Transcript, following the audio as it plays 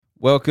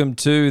Welcome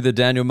to the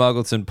Daniel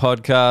Muggleton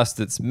podcast.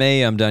 It's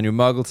me. I'm Daniel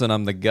Muggleton.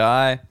 I'm the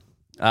guy.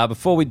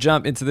 Before we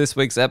jump into this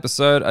week's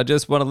episode, I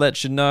just want to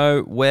let you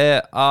know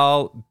where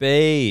I'll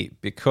be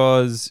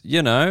because,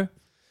 you know,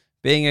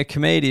 being a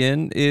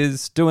comedian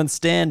is doing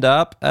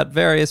stand-up at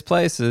various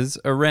places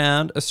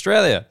around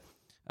Australia.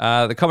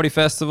 The comedy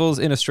festivals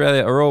in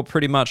Australia are all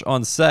pretty much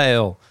on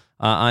sale.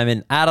 I'm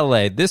in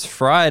Adelaide this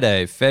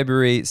Friday,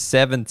 February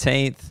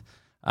 17th.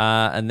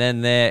 And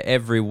then there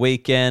every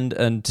weekend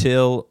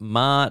until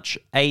March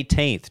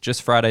 18th,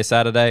 just Friday,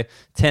 Saturday,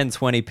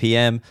 10:20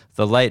 p.m.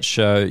 The Late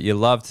Show. You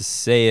love to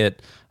see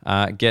it.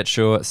 Get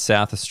your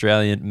South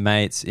Australian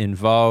mates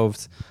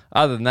involved.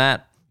 Other than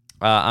that,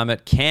 I'm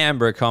at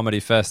Canberra Comedy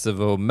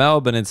Festival,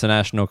 Melbourne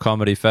International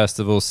Comedy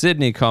Festival,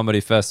 Sydney Comedy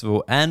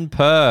Festival, and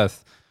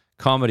Perth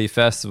Comedy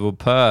Festival.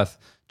 Perth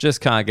just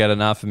can't get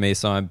enough of me,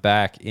 so I'm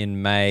back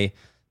in May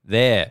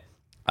there.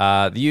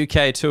 The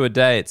UK tour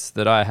dates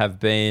that I have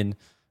been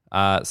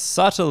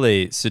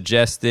subtly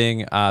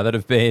suggesting that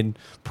have been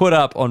put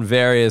up on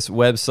various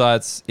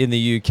websites in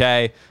the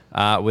UK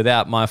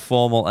without my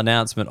formal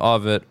announcement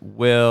of it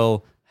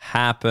will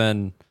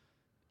happen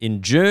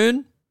in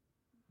June.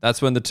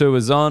 That's when the tour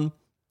is on,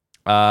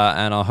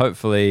 and I'll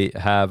hopefully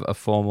have a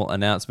formal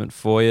announcement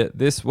for you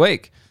this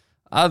week.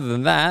 Other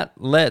than that,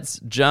 let's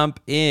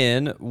jump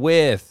in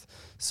with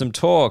some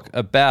talk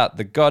about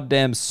the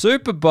goddamn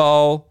Super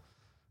Bowl,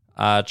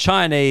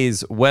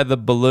 Chinese weather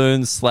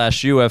balloons /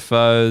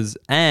 UFOs,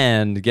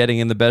 and getting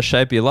in the best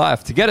shape of your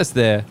life. To get us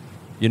there,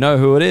 you know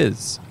who it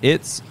is.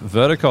 It's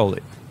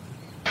Verticoli.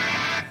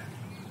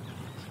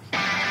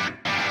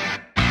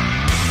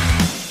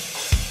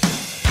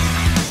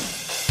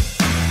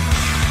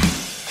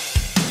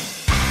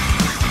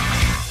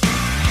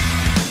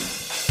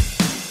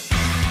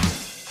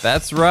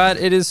 That's right,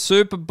 it is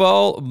Super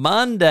Bowl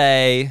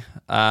Monday.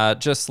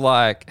 Just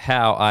like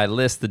how I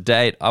list the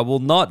date, I will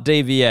not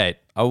deviate.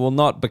 I will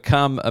not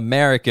become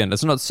American.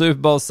 It's not Super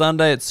Bowl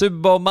Sunday, it's Super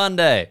Bowl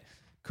Monday.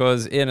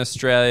 Because in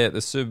Australia,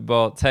 the Super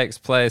Bowl takes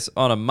place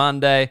on a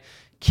Monday,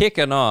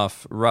 kicking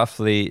off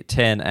roughly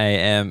 10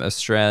 a.m.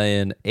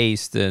 Australian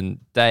Eastern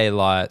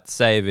Daylight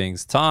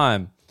Savings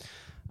Time.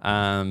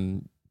 I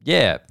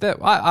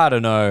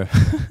don't know.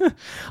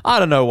 I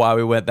don't know why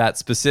we went that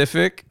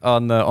specific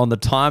on the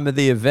time of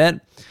the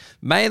event.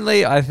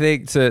 Mainly, I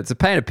think to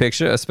paint a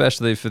picture,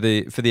 especially for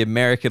the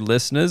American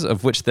listeners,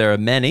 of which there are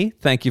many.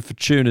 Thank you for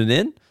tuning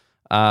in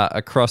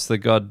across the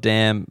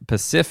goddamn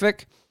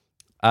Pacific.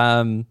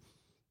 I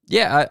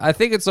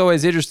think it's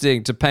always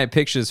interesting to paint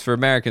pictures for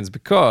Americans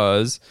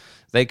because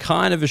they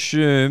kind of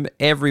assume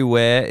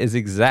everywhere is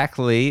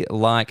exactly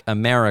like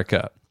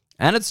America,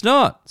 and it's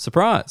not.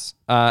 Surprise.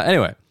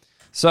 Anyway,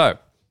 so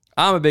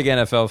I'm a big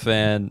NFL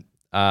fan.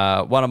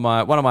 One of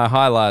my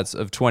highlights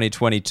of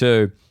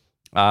 2022.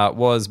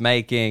 Was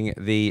making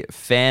the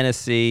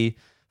fantasy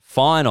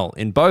final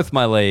in both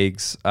my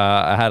leagues.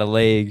 I had a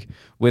league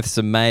with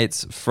some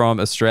mates from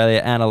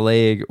Australia and a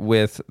league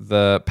with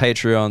the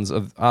Patreons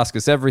of Ask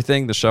Us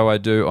Everything, the show I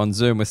do on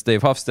Zoom with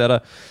Steve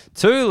Hofstetter.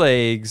 2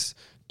 leagues,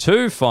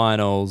 2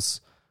 finals,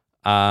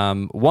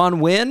 1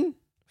 win,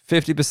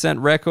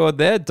 50% record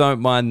there. Don't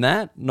mind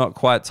that. Not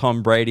quite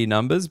Tom Brady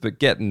numbers, but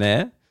getting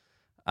there.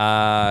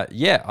 I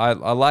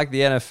like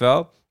the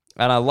NFL,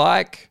 and I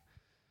like...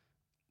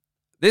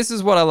 This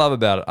is what I love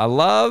about it. I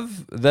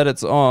love that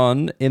it's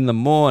on in the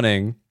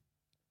morning,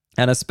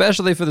 and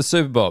especially for the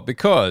Super Bowl,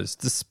 because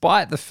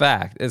despite the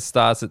fact it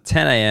starts at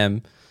 10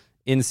 a.m.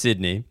 in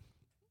Sydney,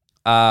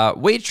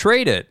 we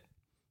treat it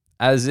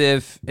as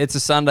if it's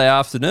a Sunday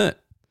afternoon.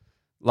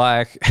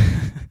 Like,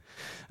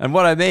 and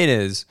what I mean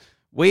is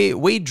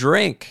we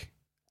drink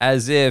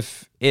as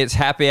if it's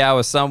happy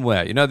hour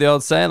somewhere. You know the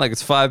old saying, like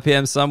it's 5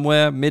 p.m.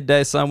 somewhere,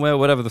 midday somewhere,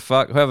 whatever the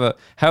fuck,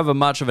 however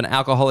much of an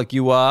alcoholic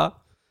you are.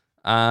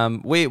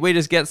 We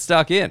just get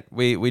stuck in.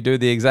 We do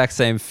the exact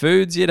same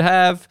foods you'd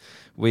have.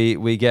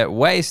 We get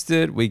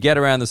wasted. We get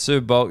around the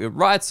Super Bowl. It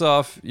writes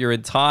off your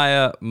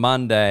entire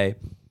Monday.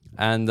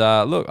 And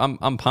look,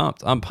 I'm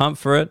pumped. I'm pumped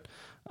for it.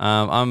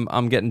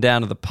 I'm getting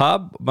down to the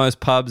pub.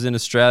 Most pubs in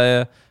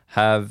Australia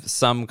have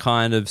some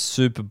kind of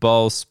Super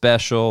Bowl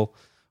special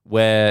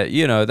where,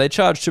 you know, they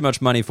charge too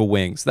much money for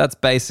wings. That's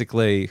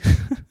basically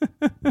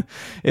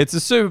it's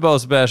a Super Bowl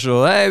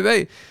special.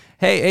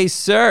 Hey,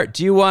 sir,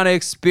 do you want to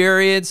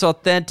experience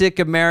authentic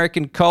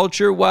American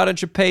culture? Why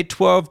don't you pay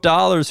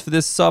 $12 for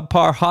this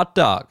subpar hot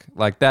dog?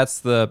 Like, that's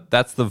the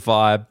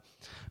vibe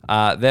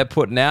they're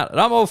putting out. And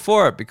I'm all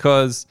for it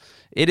because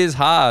it is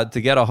hard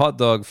to get a hot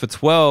dog for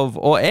 12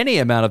 or any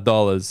amount of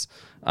dollars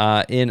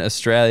in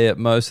Australia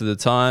most of the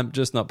time.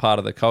 Just not part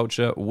of the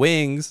culture.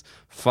 Wings,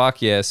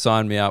 fuck yeah,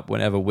 sign me up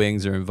whenever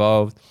wings are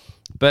involved.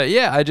 But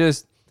yeah,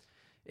 it's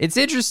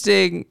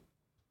interesting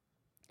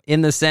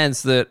in the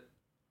sense that,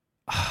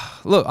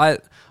 look, I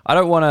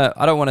don't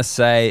want to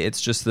say it's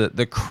just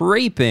the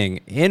creeping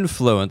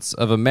influence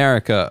of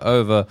America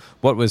over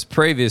what was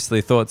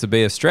previously thought to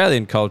be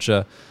Australian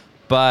culture,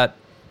 but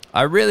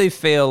I really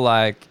feel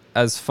like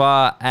as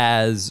far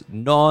as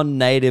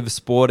non-native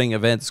sporting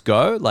events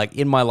go, like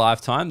in my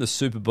lifetime, the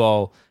Super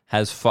Bowl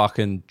has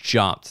fucking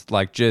jumped.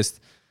 Like, just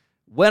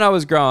when I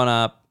was growing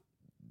up,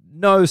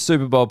 no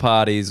Super Bowl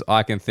parties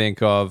I can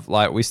think of.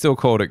 Like, we still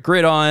called it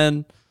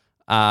gridiron.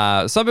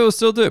 Some people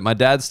still do. My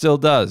dad still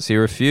does. He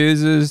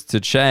refuses to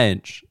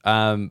change.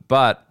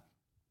 But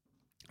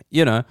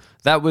you know,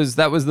 that was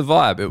the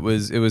vibe. It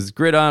was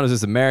gridiron. It was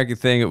this American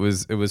thing. It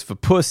was for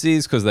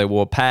pussies because they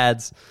wore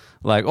pads.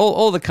 Like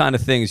all the kind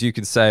of things you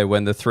can say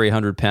when the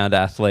 300-pound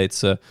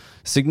athletes are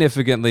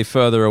significantly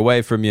further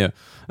away from you.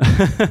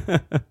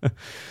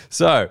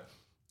 So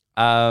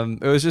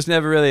it was just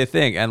never really a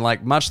thing. And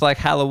like much like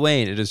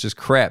Halloween, it has just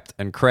crept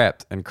and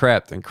crept and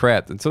crept and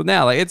crept until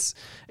now. Like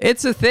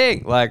it's a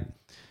thing. Like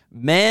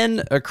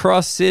men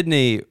across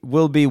Sydney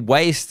will be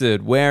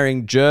wasted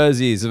wearing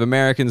jerseys of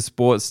American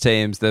sports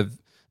teams they've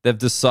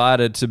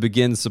decided to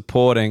begin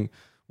supporting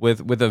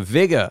with a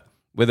vigor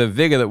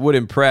that would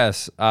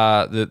impress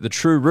the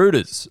true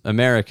rooters,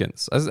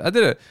 Americans. I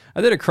did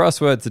a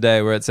crossword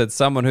today where it said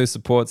someone who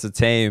supports a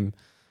team,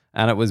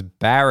 and it was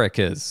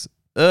barrackers.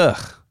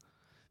 Ugh.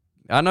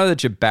 I know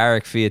that you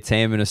barrack for your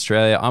team in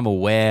Australia. I'm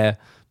aware,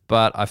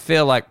 but I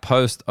feel like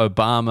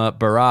post-Obama,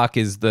 Barack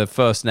is the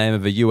first name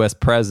of a US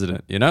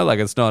president. You know, like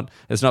it's not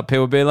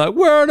people being like,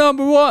 we're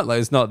number one. Like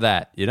it's not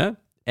that. You know.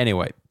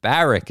 Anyway,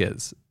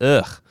 barrackers.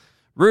 Ugh.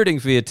 Rooting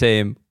for your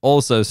team,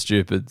 also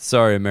stupid.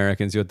 Sorry,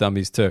 Americans, you're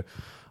dummies too.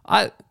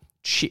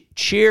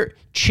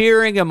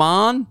 Cheering them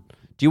on?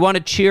 Do you want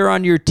to cheer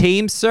on your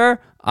team, sir?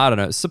 I don't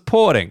know.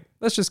 Supporting.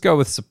 Let's just go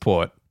with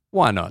support.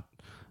 Why not?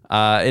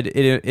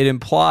 It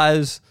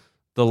implies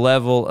the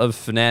level of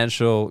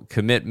financial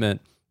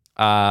commitment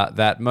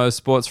that most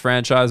sports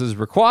franchises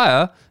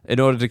require in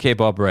order to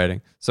keep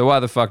operating. So why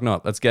the fuck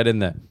not? Let's get in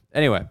there.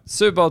 Anyway,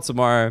 Super Bowl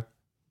tomorrow,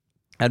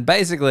 and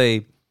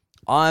basically,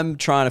 I'm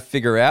trying to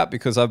figure out,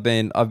 because I've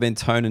been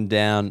toning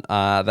down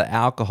the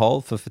alcohol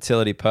for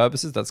fertility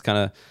purposes.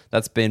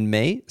 That's been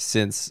me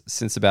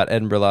since about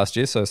Edinburgh last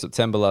year, so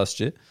September last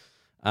year.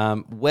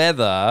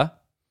 Whether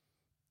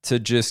to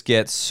just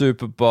get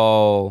Super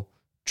Bowl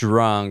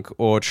drunk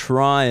or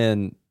try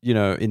and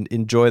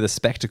enjoy the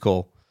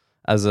spectacle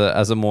as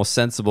a more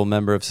sensible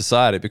member of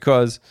society,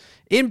 because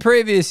in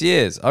previous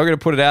years, I'm going to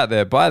put it out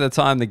there, by the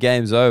time the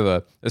game's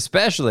over,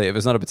 especially if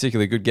it's not a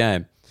particularly good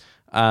game,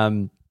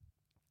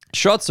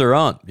 shots are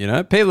on,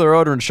 People are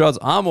ordering shots.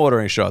 I'm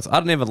ordering shots. I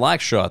don't even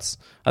like shots.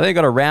 I think I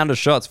got a round of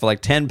shots for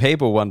like 10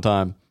 people one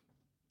time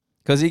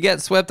because you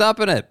get swept up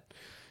in it.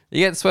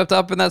 You get swept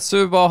up in that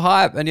Super Bowl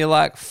hype and you're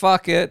like,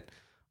 fuck it.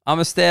 I'm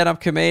a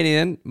stand-up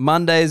comedian.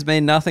 Mondays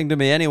mean nothing to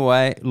me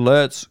anyway.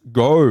 Let's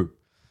go.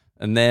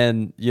 And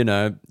then,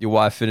 your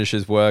wife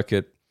finishes work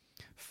at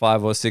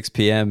 5 or 6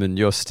 p.m. and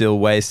you're still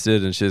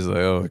wasted and she's like,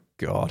 oh,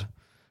 God.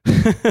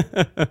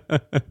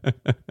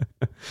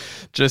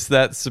 Just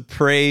that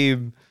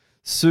supreme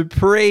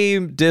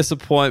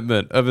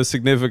disappointment of a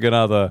significant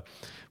other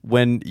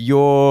when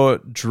you're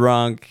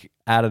drunk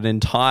at an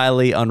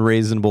entirely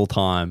unreasonable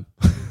time.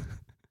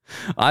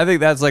 I think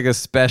that's like a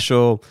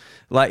special,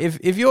 like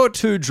if you're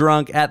too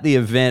drunk at the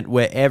event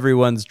where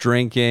everyone's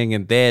drinking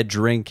and they're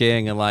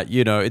drinking and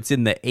it's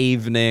in the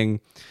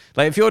evening,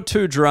 like if you're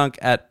too drunk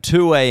at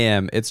 2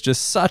 a.m., it's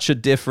just such a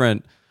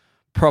different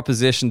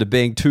proposition to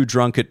being too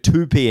drunk at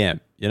 2 p.m.,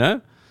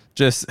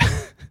 just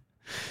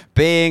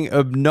being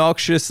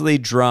obnoxiously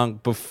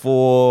drunk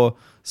before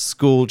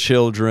school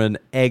children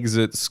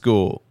exit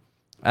school.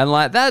 And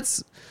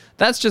that's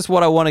just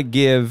what I want to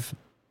give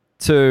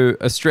to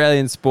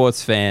Australian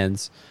sports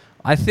fans.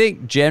 I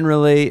think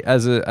generally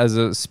as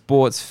a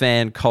sports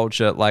fan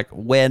culture, like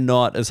we're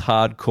not as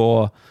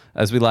hardcore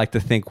as we like to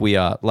think we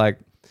are. Like,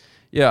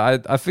 yeah,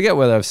 I forget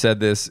whether I've said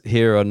this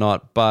here or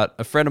not, but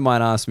a friend of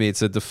mine asked me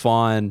to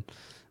define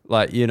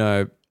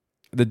the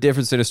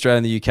difference in Australia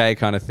and the UK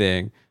kind of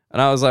thing.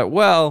 And I was like,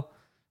 well,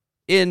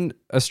 in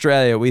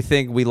Australia, we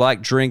think we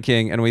like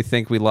drinking and we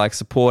think we like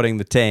supporting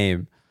the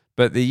team.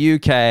 But the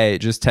UK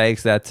just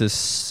takes that to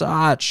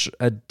such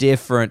a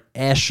different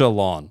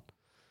echelon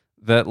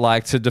that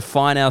to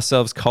define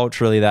ourselves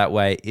culturally that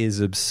way is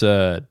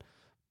absurd.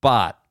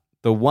 But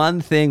the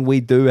one thing we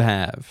do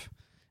have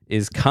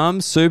is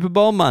come Super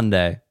Bowl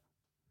Monday,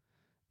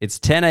 it's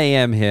 10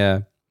 a.m.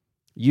 here,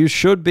 you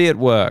should be at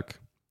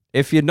work.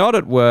 If you're not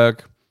at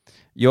work,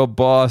 your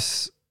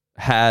boss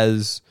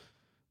has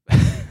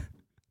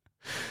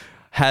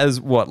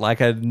what,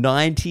 like a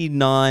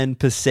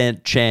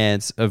 99%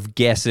 chance of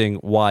guessing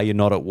why you're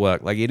not at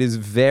work. Like, it is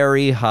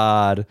very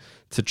hard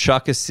to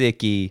chuck a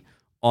sickie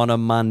on a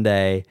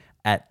Monday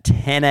at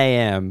 10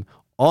 a.m.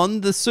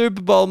 on the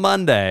Super Bowl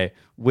Monday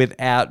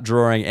without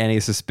drawing any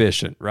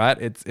suspicion, right?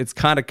 It's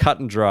kind of cut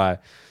and dry.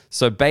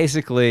 So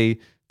basically,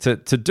 to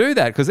do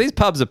that, because these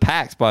pubs are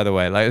packed, by the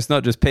way. Like, it's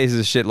not just pieces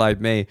of shit like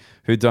me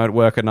who don't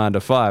work a 9 to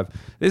 5.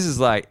 This is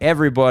like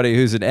everybody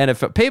who's an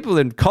NFL. People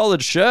in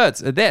collared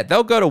shirts are there.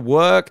 They'll go to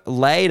work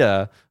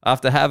later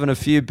after having a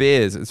few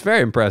beers. It's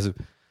very impressive.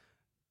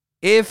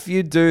 If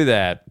you do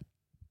that,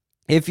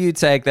 if you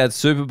take that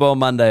Super Bowl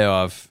Monday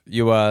off,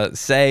 you are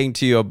saying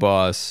to your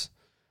boss,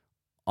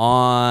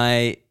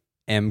 I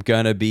am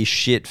going to be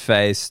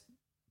shit-faced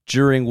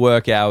during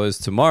work hours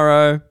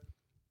tomorrow.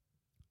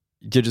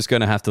 you're just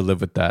going to have to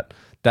live with that.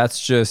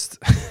 That's just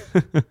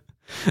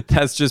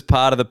that's just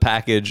part of the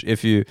package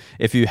if you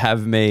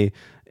have me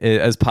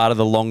as part of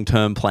the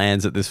long-term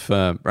plans at this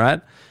firm,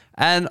 right?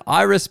 And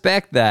I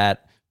respect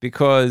that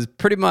because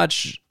pretty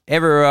much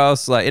everywhere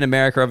else, like in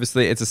America,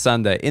 obviously it's a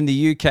Sunday. In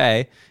the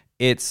UK,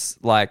 it's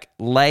like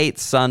late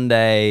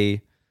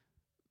Sunday,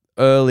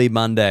 early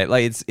Monday.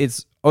 Like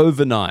it's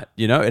overnight,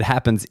 you know? It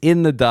happens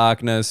in the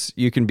darkness.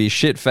 You can be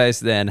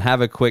shit-faced then, have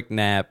a quick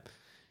nap,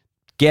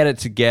 get it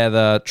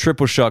together,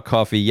 triple shot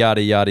coffee,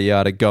 yada, yada,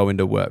 yada, go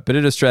into work. But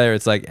in Australia,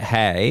 it's like,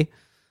 hey,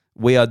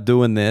 we are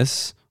doing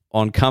this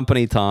on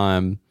company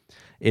time.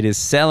 It is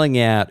selling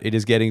out. It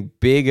is getting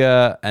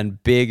bigger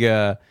and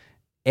bigger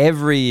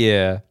every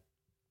year.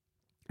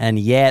 And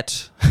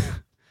yet,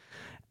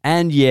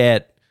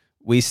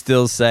 we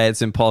still say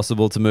it's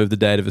impossible to move the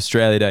date of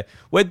Australia Day.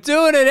 We're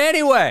doing it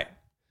anyway.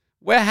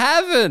 We're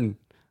having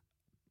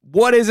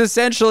what is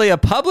essentially a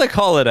public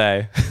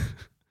holiday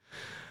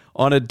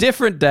on a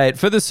different date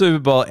for the Super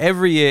Bowl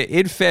every year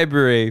in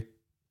February.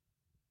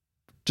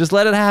 Just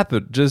let it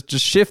happen. Just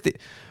shift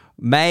it.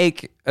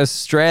 Make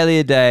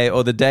Australia Day,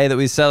 or the day that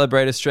we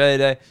celebrate Australia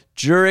Day,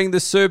 during the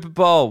Super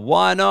Bowl.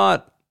 Why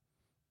not?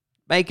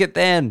 Make it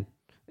then.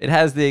 It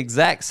has the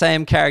exact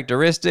same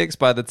characteristics.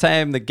 By the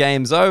time the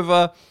game's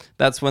over,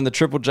 that's when the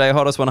Triple J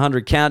Hottest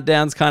 100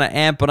 countdown's kind of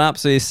amping up,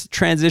 so you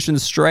transition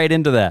straight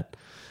into that.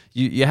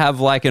 You have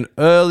like an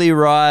early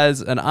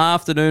rise, an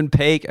afternoon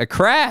peak, a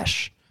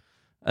crash,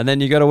 and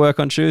then you got to work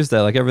on Tuesday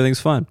like everything's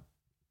fine.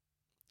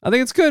 I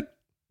think it's good.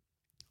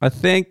 I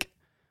think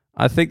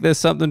there's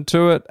something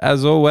to it.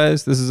 As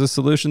always, this is a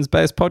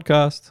solutions-based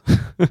podcast.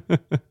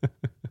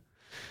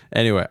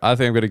 Anyway, I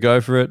think I'm going to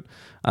go for it.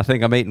 I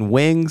think I'm eating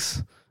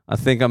wings. I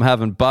think I'm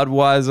having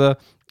Budweiser.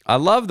 I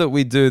love that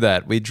we do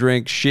that. We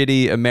drink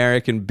shitty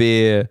American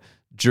beer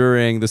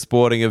during the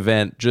sporting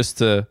event just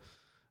to,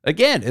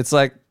 again, it's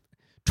like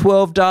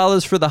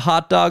 $12 for the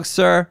hot dog,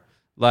 sir.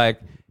 Like,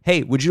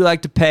 hey, would you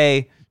like to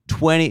pay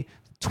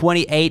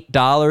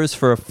 $28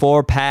 for a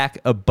 4-pack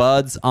of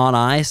Buds on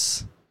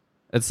ice?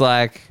 It's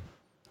like,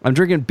 I'm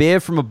drinking beer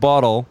from a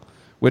bottle,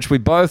 which we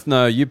both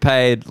know you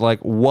paid like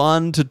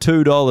 $1 to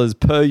 $2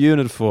 per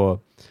unit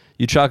for.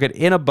 You chuck it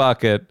in a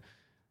bucket,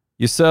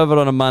 you serve it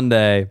on a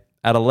Monday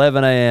at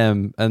 11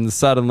 a.m. and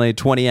suddenly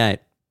 28.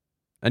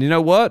 And you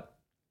know what?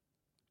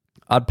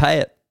 I'd pay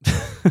it.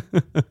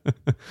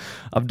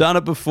 I've done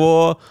it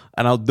before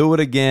and I'll do it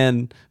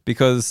again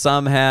because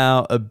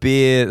somehow a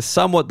beer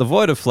somewhat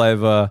devoid of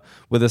flavor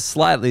with a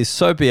slightly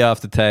soapy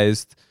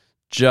aftertaste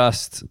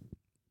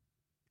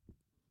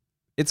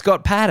it's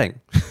got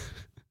padding.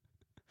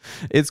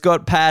 It's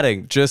got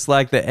padding, just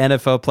like the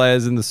NFL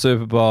players in the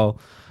Super Bowl.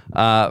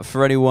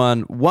 For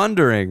anyone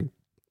wondering,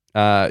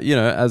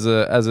 as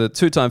a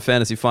 2-time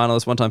fantasy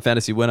finalist, 1-time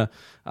fantasy winner,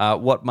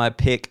 what my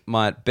pick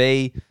might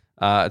be.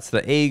 It's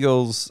the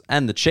Eagles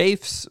and the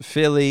Chiefs,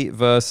 Philly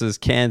versus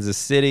Kansas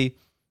City.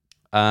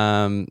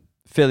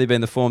 Philly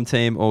being the form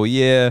team all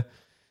year.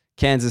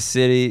 Kansas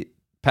City,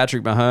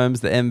 Patrick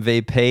Mahomes, the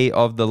MVP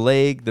of the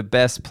league, the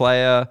best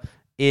player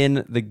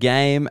in the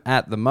game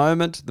at the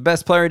moment, the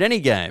best player in any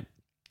game,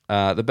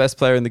 the best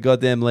player in the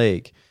goddamn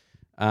league.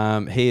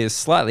 He is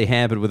slightly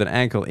hampered with an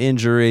ankle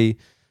injury.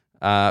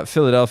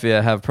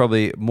 Philadelphia have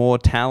probably more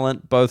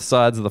talent, both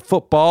sides of the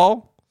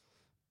football.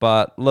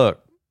 But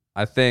look,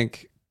 I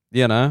think,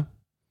 it's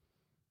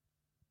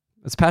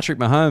Patrick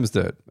Mahomes,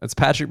 dude. It's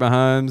Patrick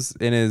Mahomes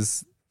in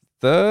his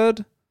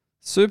 3rd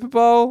Super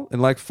Bowl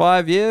in like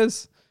 5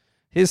 years.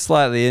 He's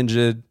slightly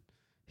injured.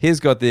 He's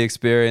got the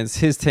experience.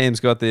 His team's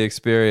got the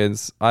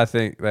experience. I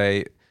think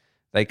they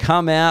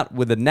come out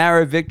with a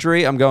narrow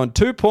victory. I'm going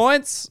 2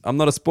 points. I'm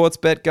not a sports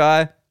bet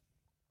guy.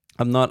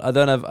 I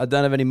don't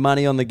have any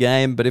money on the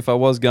game, but if I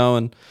was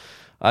going,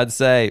 I'd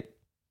say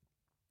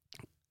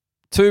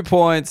 2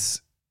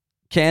 points.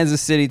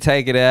 Kansas City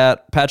take it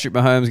out. Patrick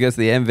Mahomes gets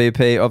the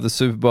MVP of the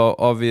Super Bowl,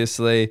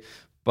 obviously,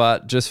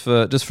 but just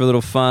for a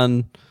little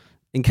fun,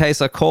 in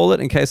case I call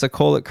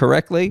it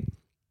correctly,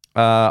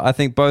 I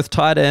think both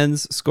tight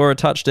ends score a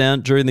touchdown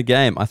during the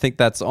game. I think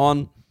that's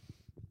on.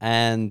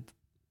 And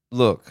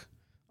look,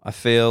 I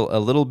feel a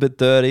little bit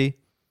dirty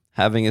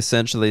having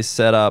essentially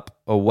set up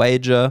a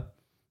wager,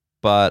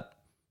 but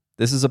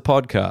this is a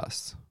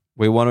podcast.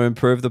 We want to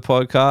improve the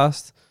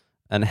podcast,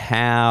 and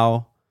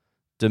how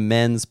do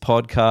men's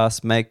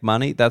podcasts make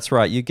money? That's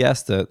right, you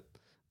guessed it.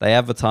 They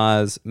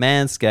advertise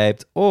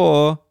Manscaped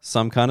or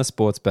some kind of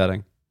sports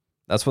betting.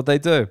 That's what they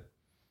do.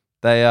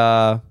 They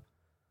are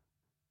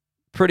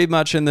pretty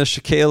much in the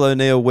Shaquille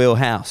O'Neal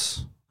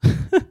wheelhouse.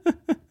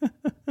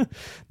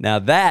 Now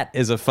that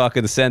is a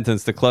fucking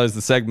sentence to close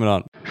the segment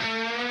on.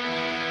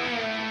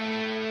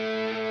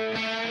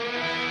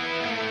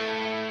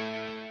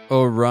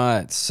 All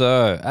right,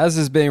 so as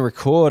is being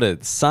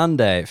recorded,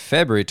 Sunday,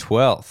 February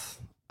 12th,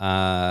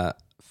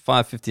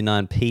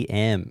 5:59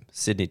 p.m.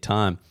 Sydney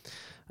time.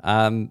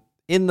 In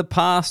the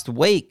past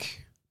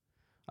week,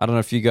 I don't know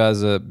if you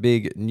guys are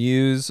big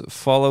news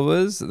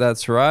followers.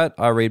 That's right.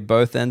 I read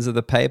both ends of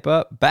the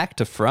paper, back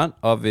to front,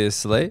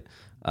 obviously.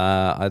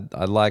 I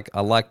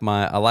like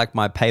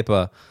my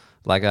paper,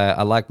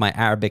 I like my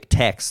Arabic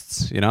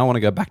texts. I want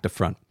to go back to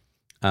front.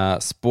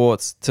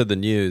 Sports to the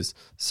news.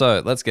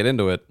 So let's get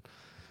into it.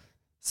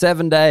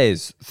 7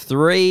 days,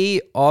 3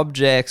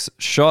 objects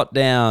shot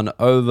down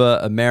over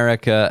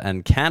America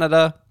and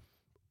Canada.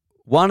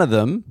 One of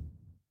them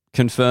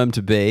confirmed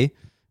to be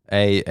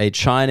a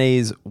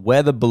Chinese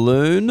weather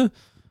balloon.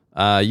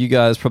 You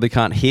guys probably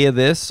can't hear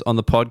this on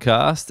the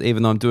podcast,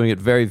 even though I'm doing it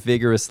very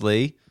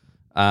vigorously.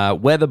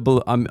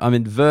 I'm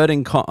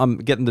inverting. I'm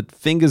getting the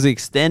fingers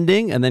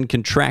extending and then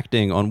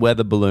contracting on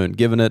weather balloon,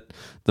 giving it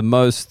the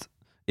most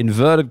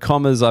inverted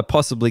commas I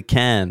possibly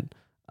can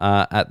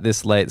at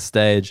this late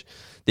stage.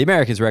 The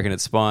Americans reckon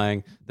it's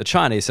spying. The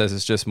Chinese says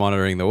it's just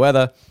monitoring the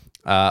weather.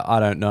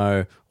 I don't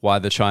know why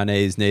the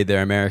Chinese need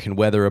their American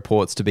weather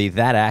reports to be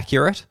that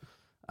accurate.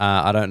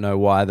 I don't know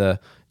why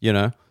the,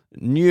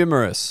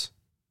 numerous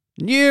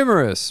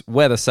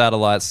weather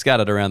satellites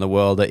scattered around the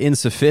world are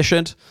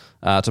insufficient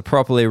to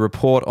properly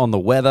report on the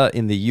weather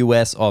in the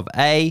US of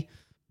A.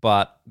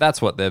 But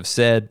that's what they've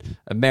said.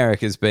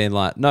 America's been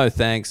like, no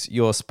thanks,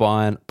 you're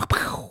spying.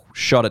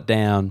 Shot it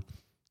down.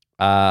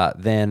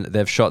 Then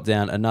they've shot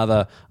down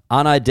another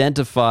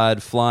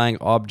unidentified flying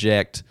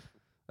object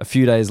a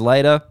few days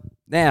later.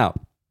 Now,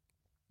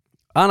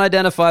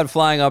 unidentified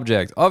flying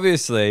object.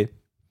 Obviously,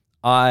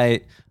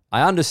 I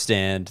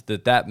understand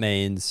that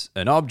means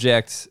an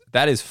object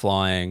that is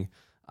flying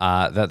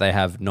that they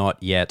have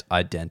not yet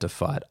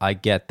identified. I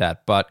get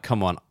that. But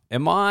come on,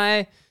 am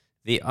I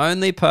the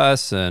only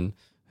person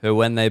who,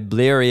 when they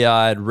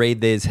bleary-eyed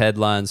read these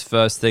headlines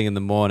first thing in the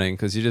morning,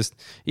 because you just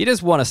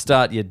want to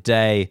start your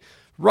day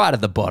right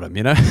at the bottom,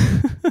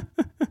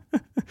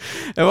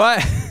 Am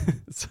I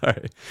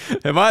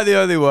the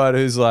only one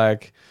who's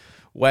like,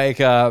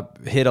 wake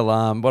up, hit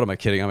alarm? What am I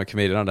kidding? I'm a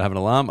comedian. I don't have an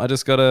alarm. I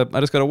just got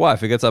a wife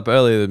who gets up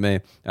earlier than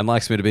me and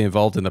likes me to be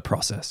involved in the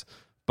process.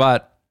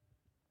 But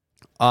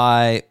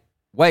I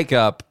wake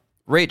up,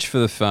 reach for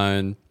the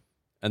phone,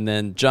 and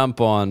then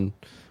jump on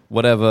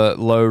whatever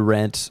low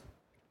rent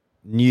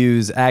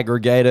news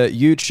aggregator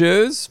you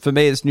choose. For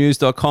me, it's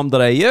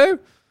news.com.au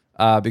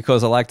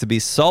because I like to be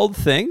sold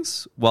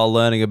things while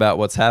learning about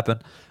what's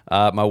happened.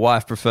 My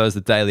wife prefers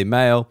the Daily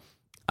Mail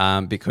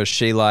because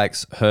she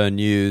likes her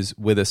news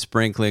with a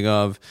sprinkling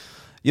of,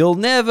 you'll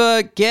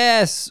never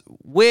guess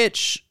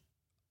which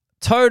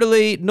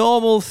totally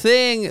normal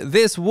thing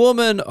this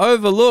woman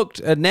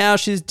overlooked and now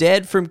she's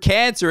dead from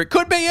cancer. It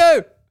could be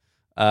you.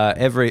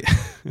 Every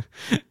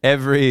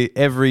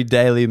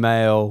Daily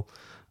Mail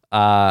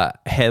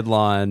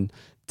headline,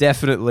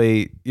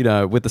 definitely,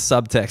 with the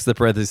subtext, the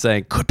parentheses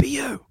saying, could be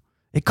you.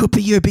 It could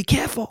be you. Be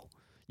careful.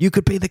 You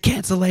could be the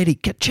cancer lady.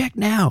 Get checked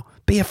now.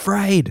 Be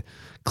afraid.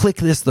 Click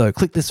this though.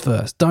 Click this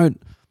first. Don't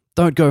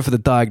go for the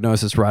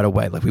diagnosis right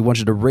away. Like, we want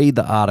you to read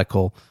the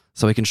article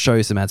so we can show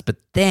you some ads. But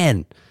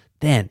then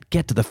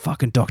get to the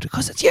fucking doctor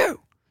because it's you.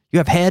 You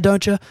have hair,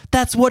 don't you?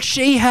 That's what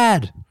she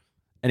had.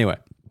 Anyway,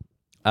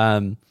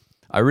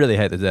 I really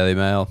hate the Daily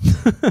Mail.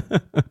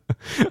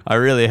 I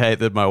really hate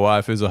that my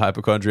wife, who's a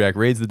hypochondriac,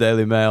 reads the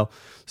Daily Mail.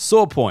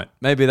 Sore point.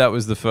 Maybe that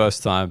was the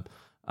first time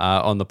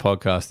on the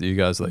podcast that you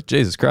guys are like,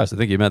 Jesus Christ, I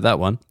think you meant that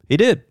one. He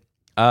did.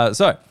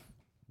 So,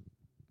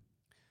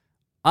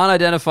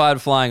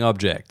 unidentified flying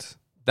object.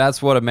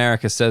 That's what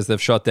America says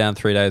they've shot down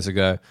 3 days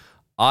ago.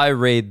 I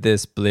read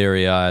this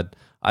bleary-eyed.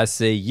 I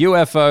see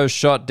UFO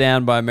shot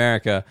down by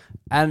America,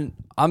 and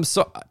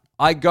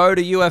I go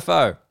to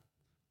UFO.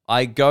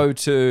 I go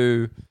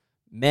to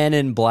Men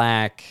in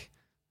Black,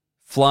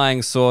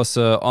 flying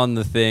saucer on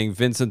the thing.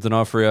 Vincent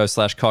D'Onofrio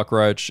 /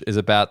 Cockroach is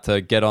about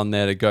to get on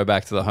there to go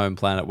back to the home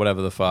planet,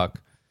 whatever the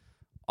fuck.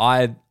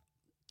 I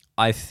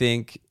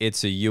think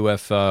it's a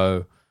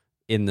UFO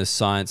in the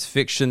science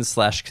fiction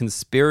 /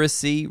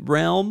 conspiracy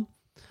realm,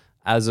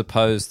 as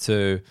opposed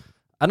to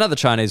another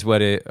Chinese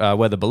weather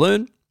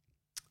balloon.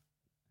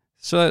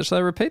 Should I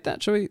repeat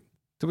that? Do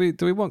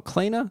we want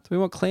cleaner? Do we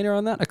want cleaner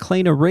on that? A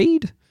cleaner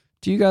read?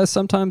 Do you guys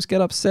sometimes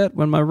get upset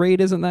when my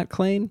read isn't that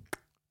clean?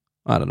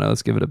 I don't know.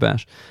 Let's give it a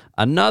bash.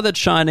 Another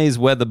Chinese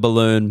weather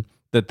balloon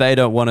that they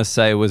don't want to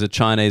say was a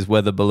Chinese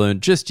weather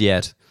balloon just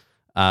yet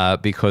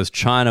because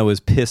China was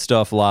pissed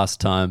off last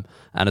time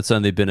and it's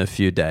only been a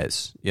few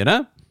days. You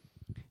know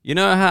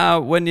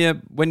how when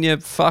you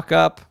fuck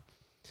up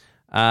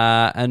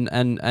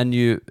and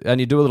you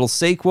do a little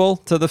sequel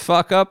to the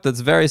fuck up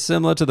that's very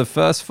similar to the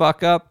first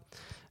fuck up,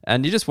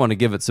 and you just want to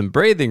give it some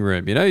breathing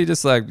room. You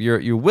just like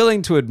you're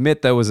willing to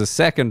admit there was a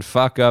second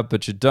fuck up,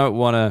 but you don't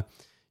want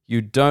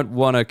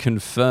to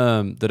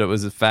confirm that it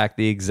was in fact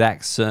the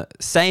exact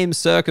same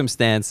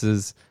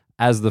circumstances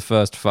as the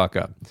first fuck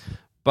up.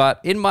 But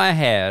in my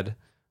head,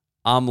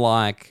 I'm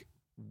like,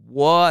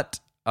 what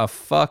a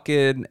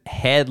fucking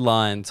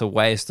headline to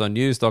waste on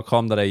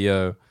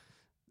news.com.au.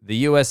 The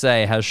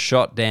USA has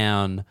shot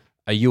down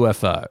a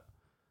UFO.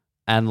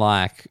 And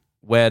like,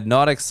 we're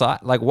not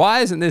excited. Like,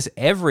 why isn't this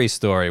every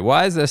story?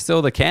 Why is there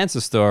still the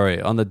cancer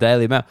story on the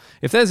Daily Mail?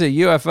 If there's a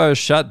UFO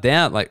shut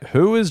down, like,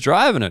 who is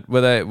driving it?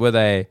 Were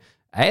they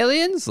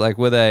aliens? Like,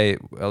 were they,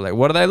 like,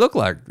 what do they look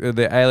like? Are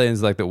the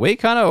aliens like that we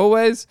kind of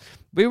always,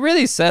 we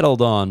really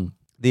settled on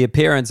the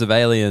appearance of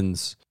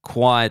aliens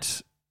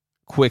quite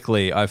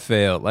quickly, I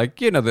feel.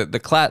 Like, you know,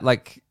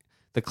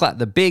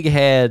 the big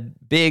head,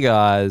 big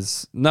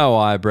eyes, no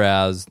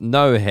eyebrows,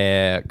 no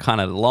hair,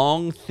 kind of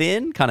long,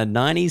 thin, kind of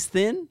 90s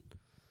thin.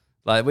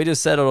 Like, we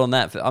just settled on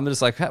that. I'm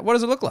just like, what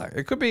does it look like?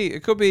 It could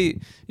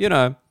be, you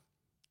know,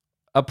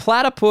 a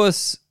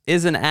platypus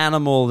is an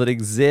animal that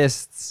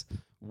exists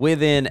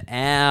within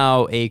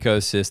our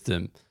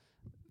ecosystem.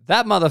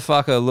 That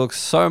motherfucker looks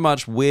so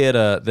much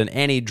weirder than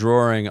any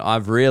drawing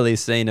I've really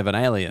seen of an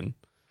alien.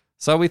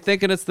 So are we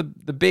thinking it's the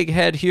big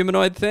head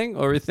humanoid thing?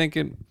 Or are we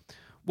thinking,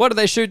 what do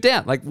they shoot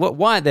down? Like,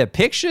 why are there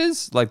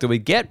pictures? Like, do we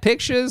get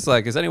pictures?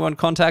 Like, has anyone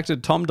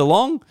contacted Tom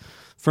DeLonge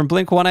from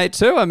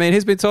Blink-182? I mean,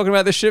 he's been talking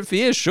about this shit for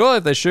years. Sure,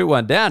 if they shoot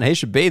one down, he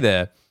should be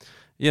there,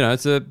 you know,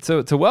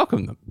 to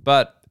welcome them.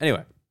 But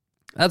anyway,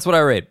 that's what I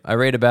read. I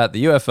read about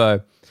the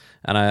UFO,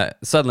 and I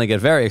suddenly get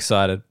very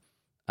excited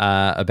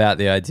about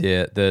the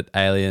idea that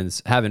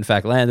aliens have in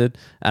fact landed,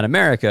 and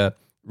America,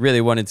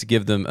 really wanted to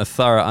give them a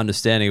thorough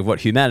understanding of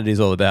what humanity is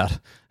all about,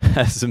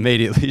 has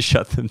immediately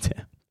shut them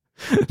down.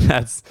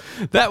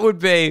 That would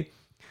be,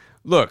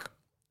 look,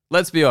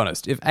 let's be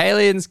honest. If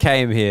aliens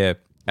came here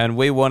and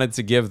we wanted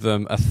to give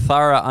them a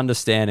thorough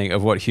understanding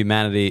of what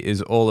humanity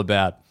is all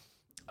about,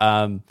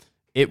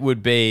 it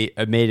would be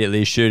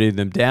immediately shooting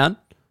them down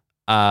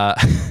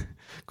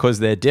because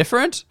they're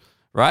different,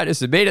 right?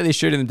 It's immediately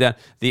shooting them down.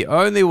 The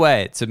only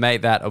way to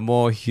make that a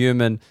more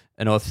human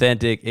and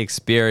authentic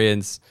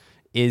experience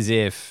is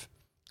if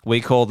we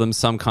call them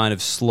some kind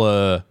of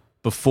slur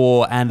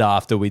before and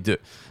after we do.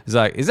 It's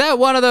like, is that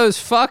one of those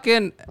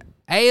fucking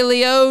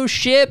alio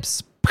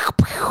ships?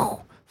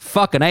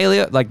 Fucking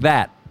alio, like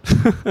that.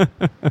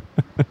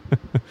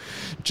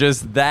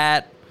 Just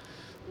that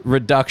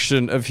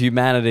reduction of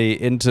humanity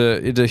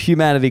into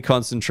humanity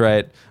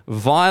concentrate.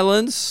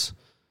 Violence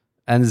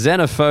and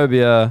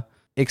xenophobia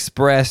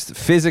expressed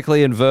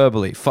physically and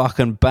verbally.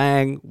 Fucking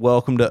bang,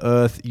 welcome to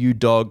Earth, you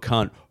dog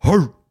cunt.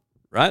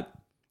 Right?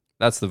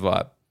 That's the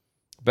vibe.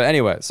 But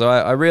anyway, so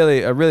I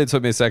really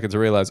took me a second to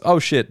realize, oh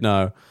shit,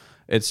 no,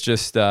 it's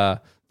just the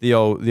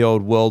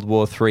old World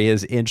War III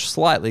has inched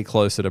slightly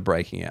closer to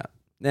breaking out.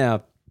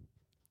 Now,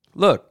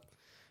 look,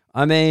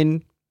 I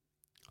mean,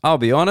 I'll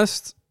be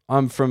honest,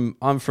 I'm from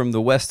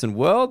the Western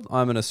world.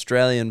 I'm an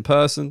Australian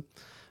person,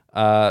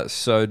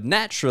 so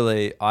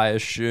naturally, I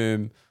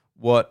assume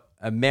what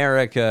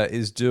America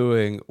is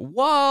doing,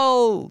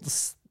 while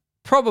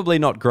probably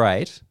not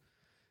great,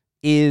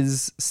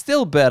 is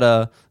still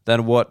better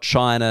than what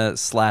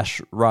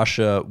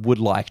China/Russia would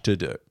like to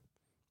do.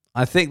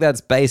 I think that's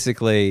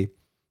basically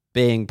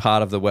being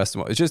part of the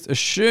Western world. It's just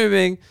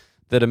assuming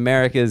that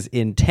America's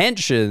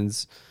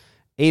intentions,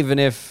 even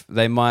if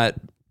they might,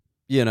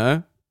 you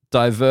know,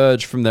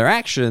 diverge from their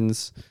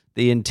actions,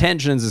 the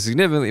intentions are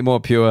significantly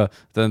more pure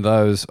than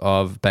those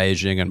of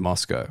Beijing and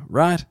Moscow,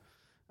 right?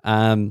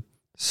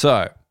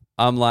 So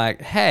I'm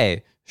like,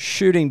 hey,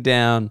 shooting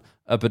down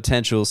a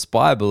potential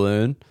spy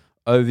balloon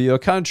over your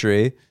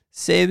country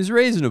seems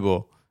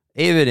reasonable,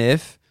 even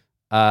if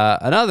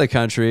another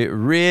country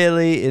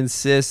really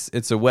insists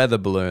it's a weather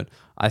balloon.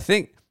 I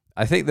think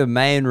the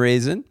main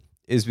reason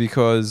is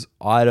because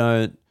I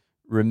don't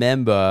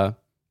remember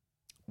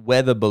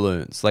weather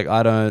balloons. Like,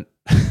 I don't.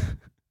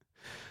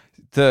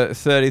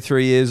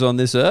 33 years on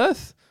this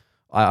earth,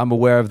 I'm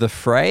aware of the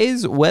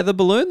phrase weather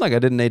balloon. Like, I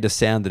didn't need to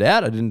sound it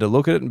out. I didn't need to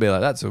look at it and be like,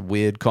 that's a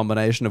weird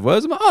combination of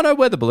words. I'm like, oh no,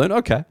 weather balloon,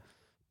 okay.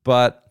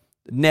 But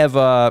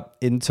never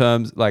in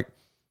terms, like,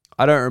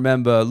 I don't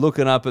remember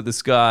looking up at the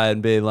sky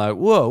and being like,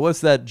 whoa,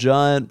 what's that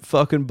giant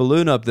fucking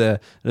balloon up there?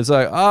 And it's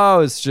like,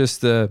 oh, it's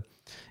just the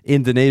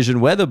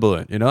Indonesian weather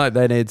balloon. You know, like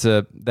they need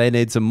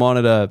to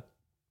monitor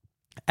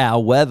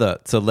our weather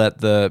to let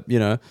the, you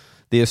know,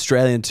 the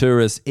Australian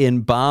tourists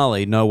in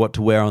Bali know what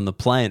to wear on the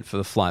plane for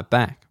the flight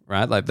back,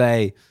 right? Like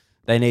they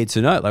need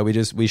to know. Like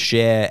we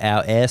share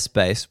our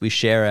airspace, we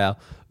share our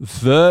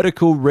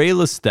vertical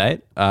real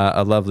estate,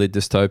 a lovely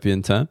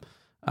dystopian term.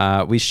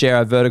 We share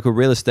our vertical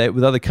real estate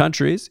with other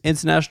countries,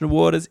 international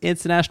waters,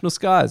 international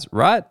skies,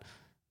 right?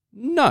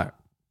 No.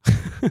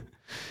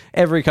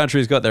 Every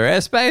country's got their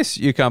airspace.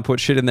 You can't put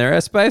shit in their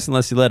airspace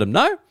unless you let them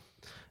know.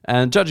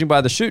 And judging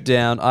by the shoot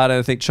down, I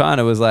don't think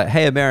China was like,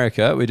 hey,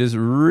 America, we just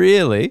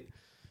really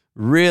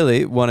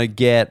want to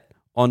get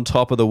on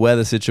top of the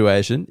weather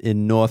situation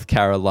in North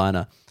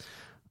Carolina.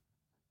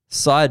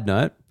 Side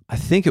note, I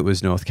think it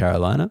was North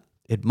Carolina.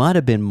 It might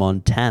have been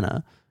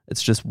Montana.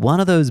 It's just one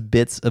of those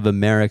bits of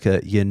America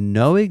you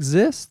know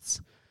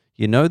exists.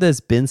 You know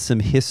there's been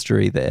some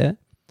history there.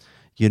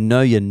 You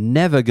know you're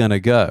never going to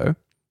go.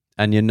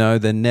 And you know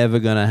they're never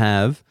going to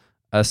have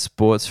a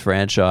sports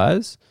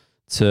franchise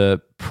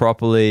to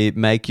properly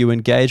make you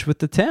engage with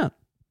the town.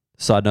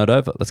 Side note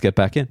over. Let's get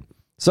back in.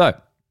 So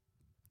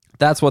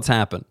that's what's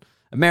happened.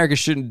 America's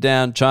shooting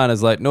down.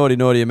 China's like, naughty,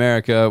 naughty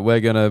America. We're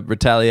going to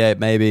retaliate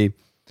maybe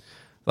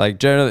Like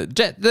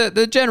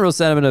the general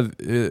sentiment of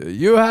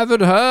you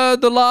haven't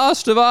heard the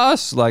last of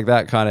us, like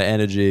that kind of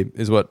energy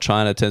is what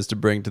China tends to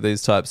bring to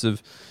these types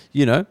of,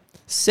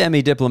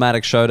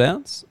 semi-diplomatic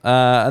showdowns.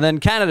 And then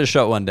Canada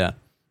shot one down.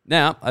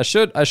 Now, I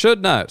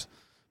should note,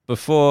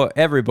 before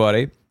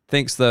everybody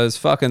thinks those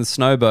fucking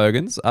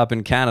snowbogans up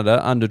in Canada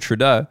under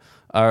Trudeau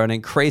are an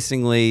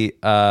increasingly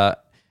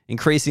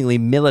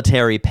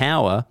military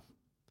power,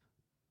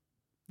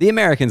 the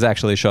Americans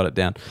actually shot it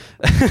down.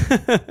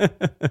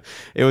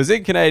 It was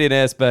in Canadian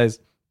airspace.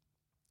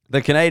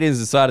 The Canadians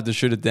decided to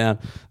shoot it down.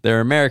 Their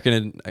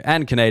American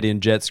and Canadian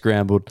jets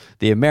scrambled.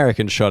 The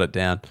Americans shot it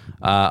down.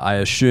 I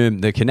assume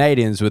the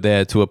Canadians were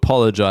there to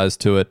apologize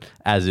to it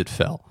as it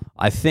fell.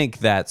 I think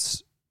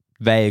that's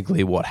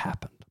vaguely what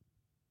happened.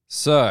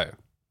 So,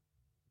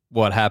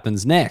 what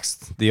happens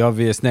next? The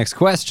obvious next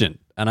question.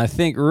 And I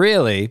think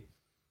really,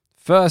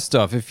 first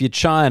off, if you're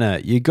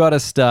China, you got to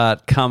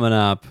start coming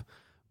up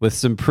with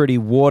some pretty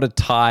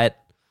watertight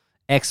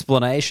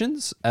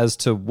explanations as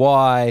to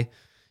why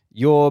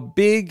your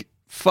big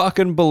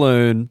fucking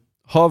balloon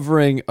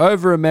hovering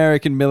over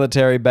American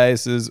military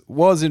bases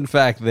was in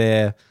fact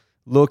there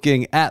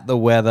looking at the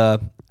weather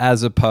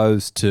as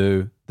opposed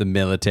to the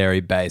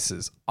military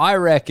bases. I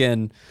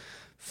reckon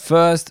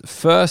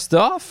first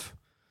off,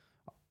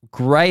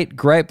 great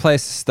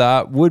place to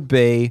start would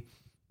be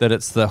that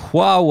it's the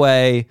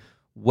Huawei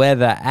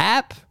weather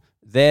app.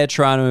 They're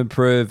trying to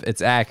improve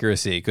its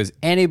accuracy because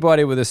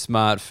anybody with a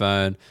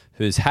smartphone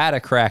who's had a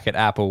crack at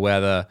Apple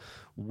weather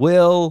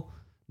will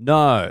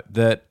know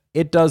that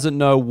it doesn't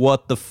know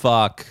what the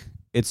fuck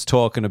it's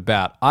talking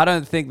about. I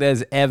don't think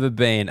there's ever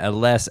been a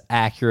less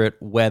accurate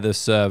weather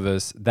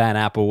service than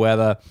Apple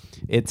Weather.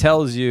 It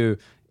tells you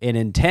in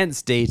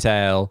intense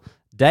detail,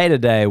 day to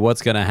day,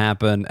 what's going to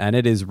happen, and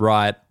it is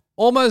right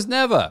almost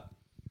never.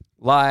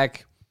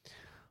 Like,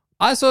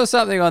 I saw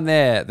something on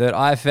there that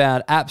I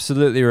found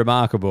absolutely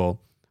remarkable.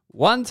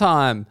 One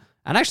time,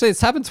 and actually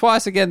it's happened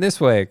twice again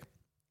this week,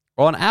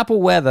 on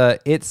Apple Weather,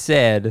 it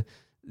said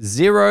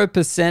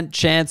 0%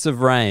 chance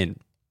of rain.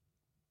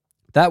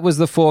 That was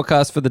the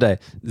forecast for the day.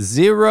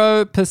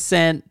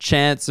 0%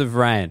 chance of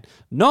rain.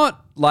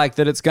 Not like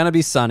that it's going to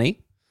be sunny.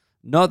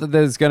 Not that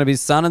there's going to be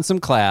sun and some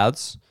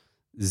clouds.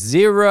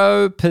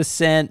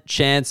 0%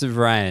 chance of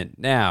rain.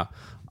 Now,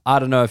 I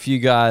don't know if you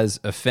guys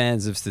are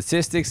fans of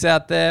statistics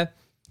out there.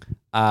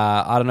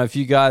 I don't know if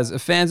you guys are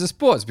fans of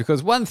sports,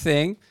 because one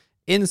thing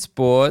in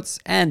sports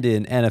and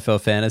in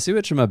NFL fantasy,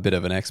 which I'm a bit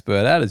of an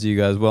expert at, as you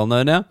guys well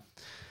know now,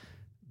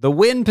 the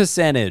win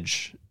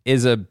percentage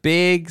is a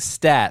big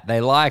stat. They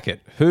like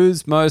it.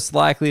 Who's most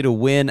likely to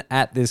win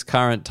at this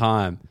current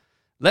time?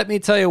 Let me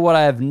tell you what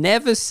I have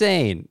never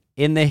seen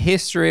in the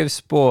history of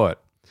sport.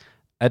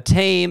 A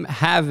team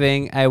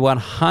having a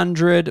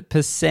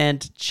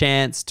 100%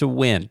 chance to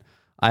win.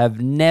 I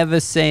have never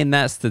seen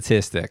that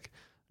statistic.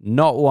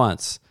 Not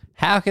once.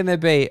 How can there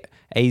be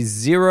a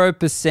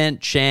 0%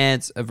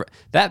 chance of...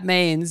 That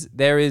means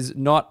there is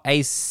not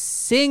a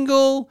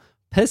single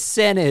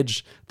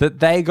percentage that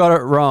they got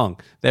it wrong.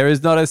 There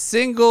is not a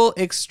single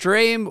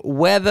extreme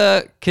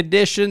weather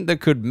condition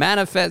that could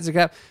manifest.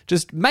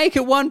 Just make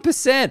it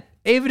 1%.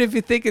 Even if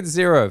you think it's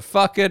zero,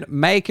 fuck it,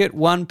 make it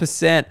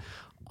 1%.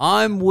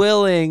 I'm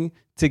willing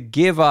to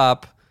give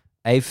up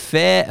a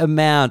fair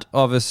amount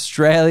of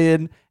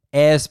Australian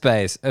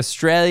airspace,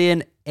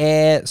 Australian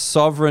air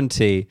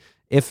sovereignty,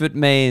 if it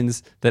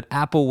means that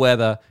Apple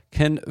Weather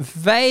can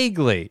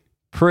vaguely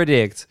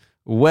predict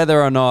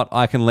whether or not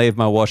I can leave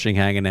my washing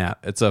hanging out.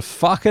 It's a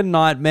fucking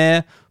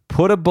nightmare.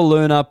 Put a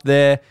balloon up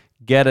there.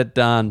 Get it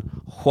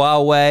done.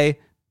 Huawei,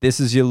 this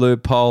is your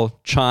loophole.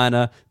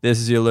 China, this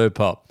is your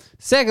loophole.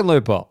 Second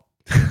loophole.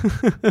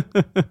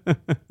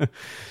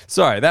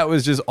 Sorry, that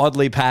was just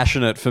oddly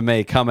passionate for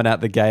me coming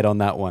out the gate on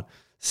that one.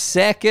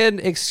 Second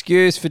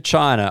excuse for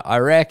China, I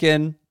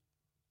reckon,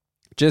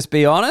 just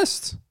be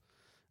honest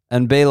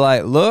and be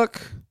like,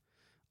 look,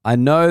 I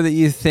know that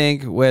you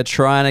think we're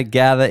trying to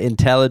gather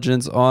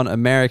intelligence on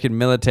American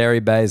military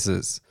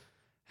bases.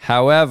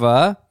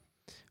 However,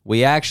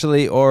 we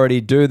actually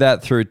already do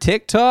that through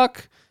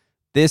TikTok.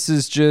 This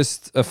is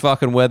just a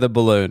fucking weather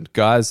balloon,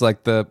 guys.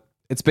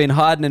 It's been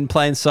hiding in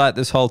plain sight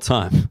this whole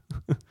time.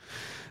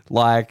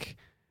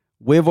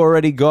 We've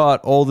already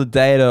got all the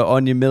data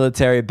on your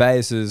military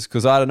bases,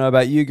 because I don't know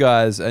about you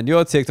guys and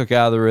your TikTok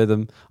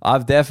algorithm.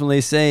 I've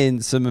definitely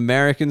seen some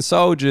American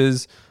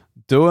soldiers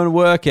doing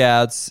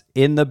workouts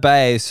in the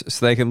base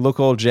so they can look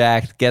all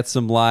jacked, get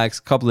some likes,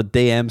 a couple of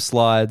DM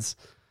slides.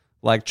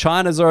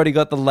 China's already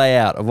got the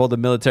layout of all the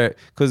military,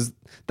 because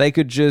they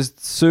could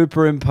just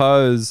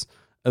superimpose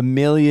a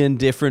million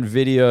different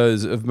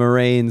videos of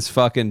Marines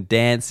fucking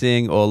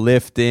dancing or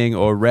lifting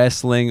or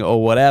wrestling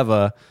or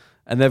whatever,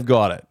 and they've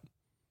got it.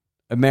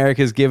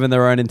 America's given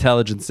their own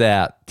intelligence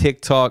out.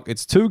 TikTok,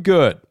 it's too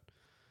good.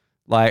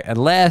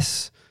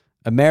 Unless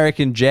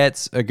American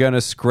jets are going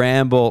to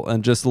scramble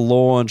and just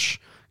launch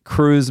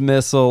cruise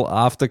missile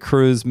after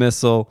cruise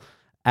missile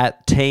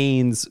at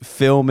teens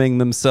filming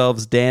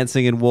themselves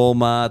dancing in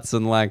Walmarts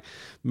and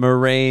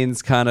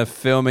Marines kind of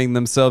filming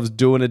themselves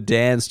doing a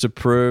dance to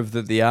prove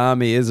that the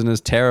army isn't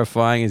as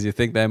terrifying as you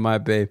think they might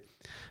be.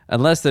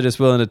 Unless they're just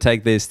willing to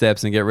take these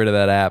steps and get rid of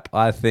that app,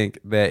 I think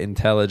their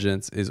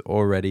intelligence is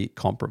already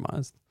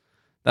compromised.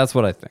 That's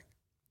what I think.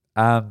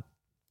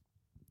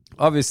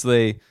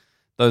 Obviously,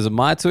 those are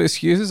my two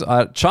excuses.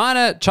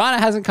 China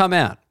hasn't come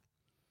out.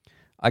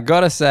 I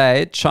gotta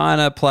say,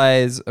 China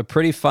plays a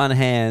pretty fun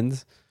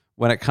hand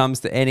when it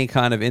comes to any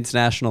kind of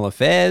international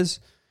affairs,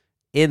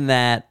 in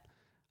that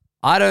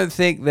I don't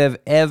think they've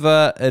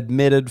ever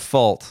admitted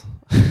fault.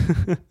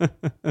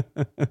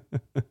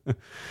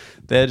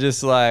 They're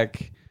just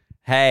like,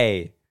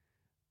 hey,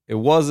 it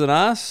wasn't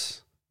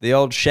us. The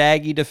old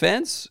Shaggy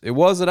defense. It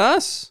wasn't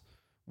us.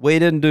 We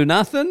didn't do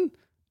nothing.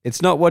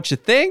 It's not what you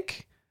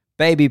think.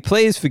 Baby,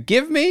 please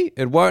forgive me.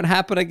 It won't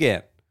happen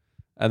again.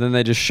 And then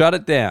they just shut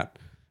it down.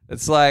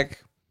 It's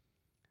like,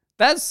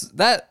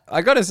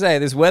 I got to say,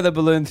 this weather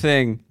balloon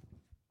thing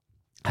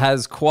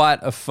has quite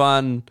a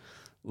fun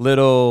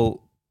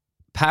little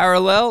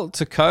parallel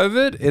to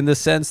COVID, in the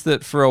sense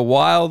that for a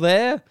while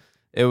there,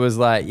 it was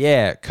like,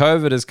 yeah,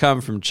 COVID has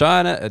come from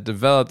China. It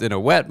developed in a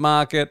wet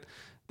market.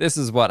 This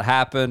is what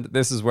happened.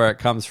 This is where it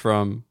comes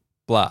from,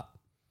 blah.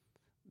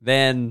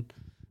 Then,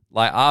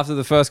 like, after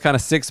the first kind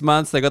of 6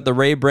 months, they got the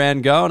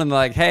rebrand going, and they're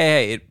like,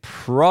 hey, it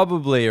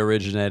probably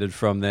originated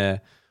from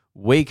there.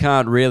 We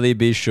can't really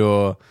be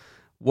sure.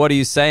 What are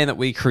you saying, that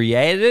we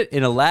created it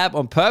in a lab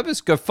on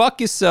purpose? Go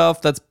fuck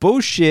yourself. That's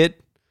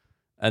bullshit.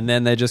 And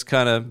then they just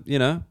kind of,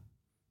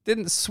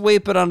 didn't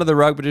sweep it under the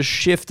rug, but just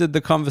shifted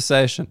the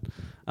conversation.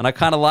 And I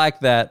kind of like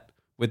that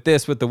with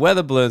the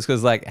weather balloons,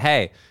 because, like,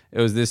 hey,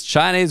 it was this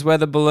Chinese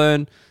weather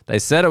balloon. They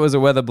said it was a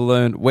weather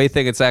balloon. We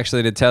think it's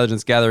actually an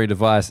intelligence gathering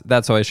device.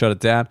 That's why we shot it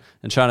down.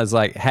 And China's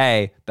like,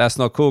 hey, that's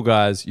not cool,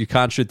 guys. You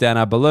can't shoot down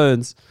our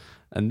balloons.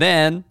 And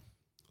then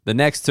the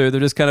next two, they're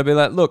just going to be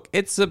like, look,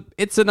 it's an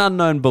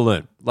unknown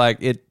balloon. Like,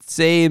 it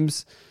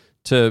seems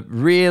to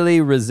really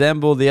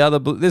resemble the other.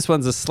 This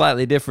one's a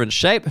slightly different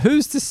shape.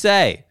 Who's to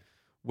say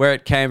where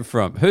it came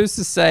from? Who's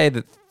to say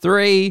that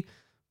 3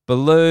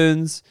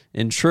 balloons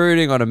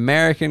intruding on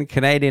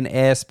American-Canadian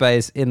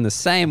airspace in the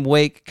same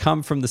week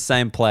come from the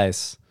same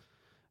place?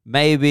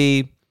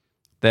 Maybe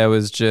there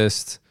was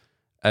just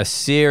a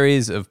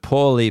series of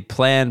poorly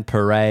planned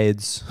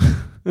parades.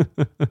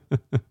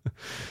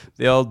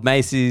 The old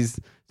Macy's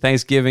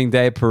Thanksgiving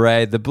Day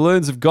parade. The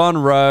balloons have gone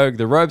rogue.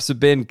 The ropes have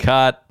been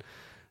cut.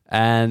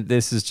 And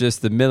this is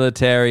just the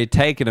military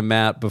taking them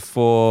out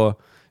before,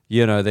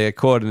 they're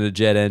caught in a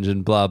jet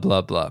engine, blah,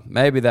 blah, blah.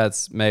 Maybe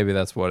that's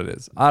what it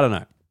is. I don't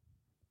know.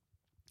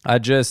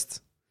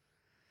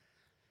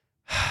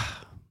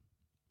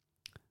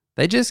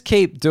 They just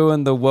keep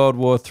doing the World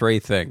War III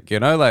thing,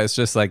 like, it's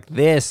just like,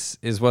 this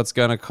is what's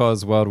going to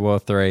cause World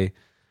War III.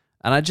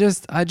 And I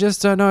just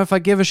don't know if I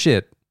give a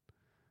shit.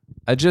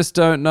 I just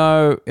don't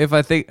know if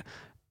I think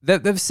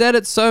that they've said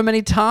it so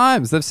many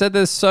times. They've said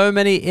there's so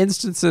many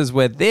instances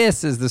where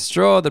this is the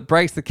straw that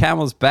breaks the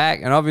camel's back.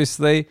 And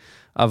obviously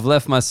I've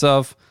left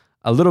myself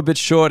a little bit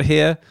short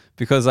here,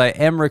 because I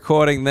am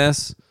recording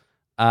this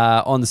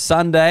on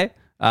Sunday.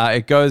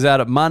 It goes out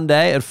at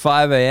Monday at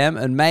 5 a.m.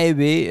 And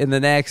maybe in the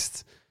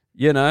next,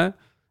 8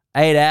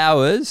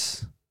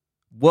 hours,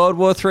 World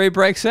War III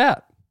breaks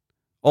out.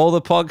 All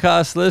the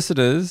podcast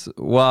listeners,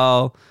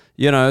 while,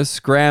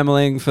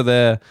 scrambling for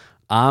their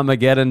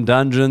Armageddon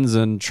dungeons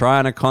and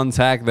trying to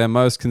contact their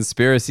most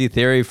conspiracy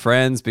theory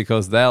friends,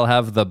 because they'll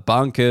have the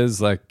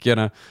bunkers, like,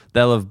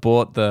 they'll have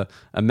bought the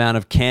amount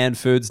of canned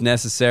foods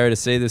necessary to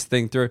see this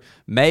thing through.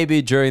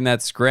 Maybe during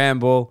that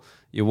scramble,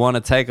 you want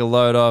to take a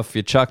load off,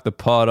 you chuck the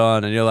pot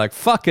on, and you're like,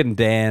 fucking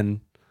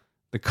Dan,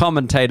 the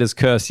commentator's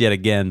curse yet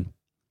again.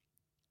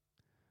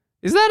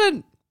 Is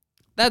that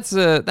that's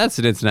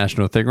an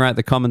international thing, right?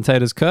 The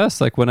commentator's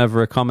curse. Like,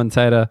 whenever a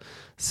commentator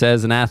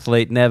says an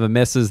athlete never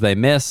misses, they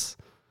miss.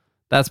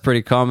 That's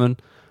pretty common.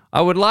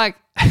 I would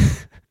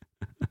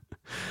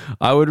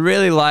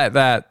really like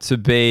that to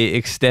be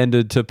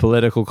extended to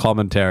political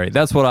commentary.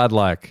 That's what I'd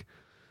like.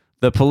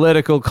 The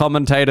political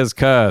commentator's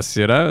curse,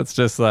 It's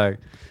just like,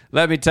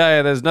 let me tell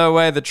you, there's no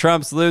way that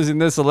Trump's losing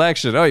this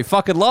election. Oh, he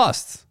fucking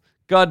lost.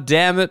 God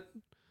damn it.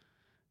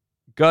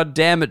 God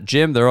damn it,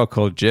 Jim. They're all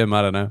called Jim.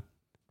 I don't know.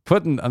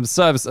 I'm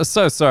so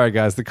sorry,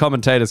 guys. The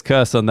commentator's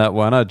curse on that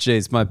one. Oh,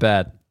 geez, my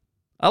bad.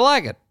 I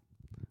like it.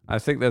 I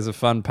think there's a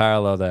fun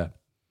parallel there.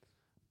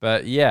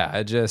 But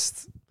yeah,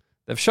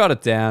 they've shot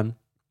it down.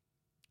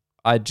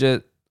 I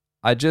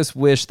just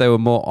wish they were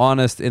more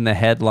honest in the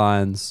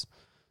headlines,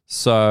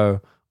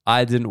 so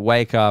I didn't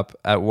wake up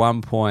at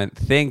one point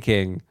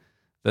thinking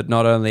that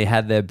not only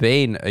had there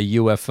been a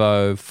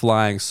UFO,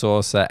 flying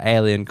saucer,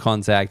 alien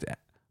contact,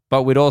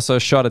 but we'd also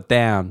shot it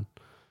down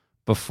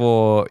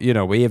before,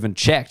 we even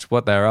checked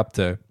what they're up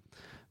to.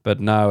 But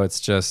no, it's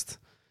just,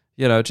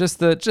 just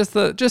the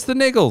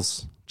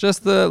niggles,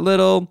 just the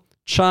little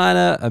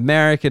China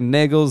American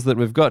niggles that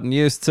we've gotten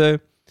used to.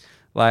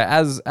 Like,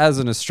 as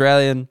an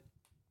Australian,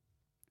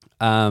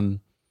 the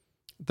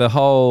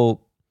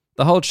whole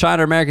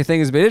China America thing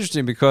has been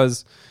interesting,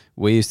 because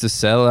we used to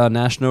sell our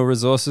national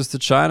resources to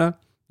China.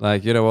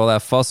 Like, all our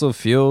fossil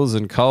fuels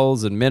and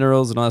coals and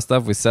minerals and all that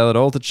stuff, we sell it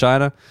all to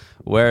China,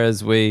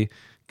 whereas we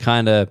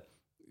kind of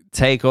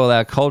take all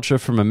our culture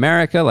from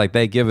America. Like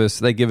they give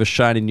us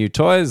shiny new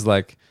toys,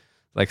 like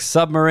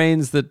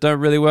submarines that don't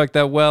really work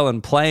that well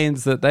and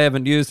planes that they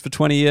haven't used for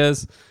 20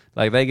 years.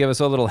 Like they give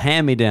us all little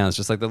hand-me-downs,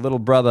 just like the little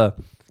brother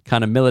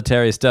kind of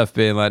military stuff,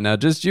 being like, now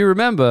just you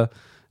remember,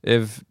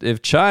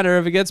 if China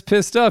ever gets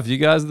pissed off, you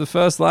guys are the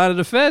first line of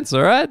defense,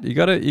 all right? You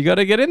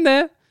gotta get in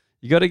there.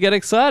 You gotta get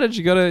excited.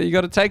 You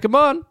gotta take them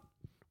on.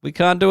 We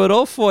can't do it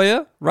all for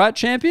you, right,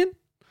 champion?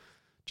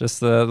 Just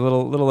the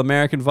little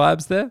American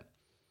vibes there.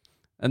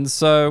 And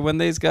so when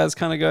these guys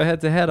kind of go head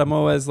to head, I'm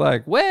always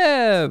like,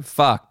 we're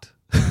fucked.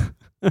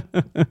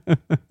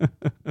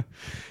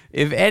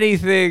 If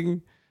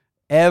anything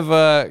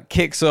ever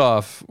kicks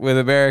off with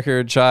America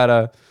and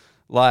China,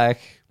 like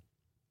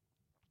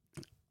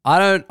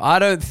I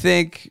don't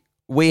think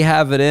we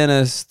have it in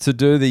us to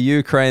do the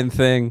Ukraine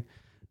thing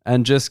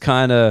and just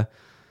kind of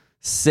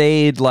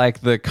cede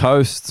like the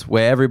coast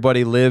where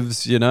everybody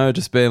lives,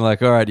 just being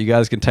like, all right, you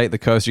guys can take the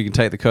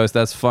coast,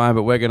 that's fine,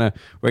 but we're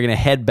gonna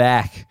head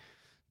back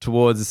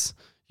towards,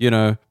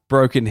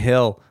 Broken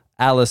Hill,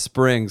 Alice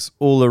Springs,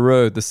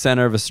 Uluru, the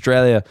center of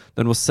Australia.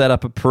 Then we'll set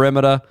up a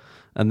perimeter,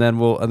 and then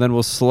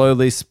we'll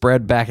slowly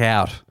spread back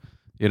out.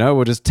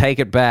 We'll just take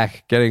it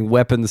back, getting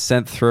weapons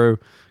sent through,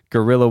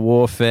 guerrilla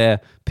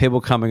warfare,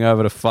 people coming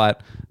over to fight.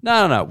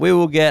 No. We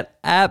will get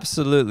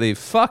absolutely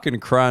fucking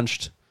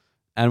crunched,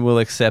 and we'll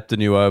accept a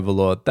new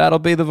overlord. That'll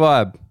be the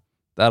vibe.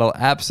 That'll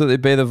absolutely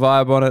be the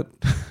vibe on it.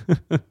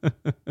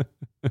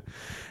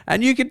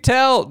 And you can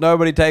tell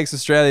nobody takes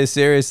Australia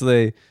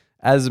seriously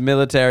as a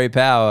military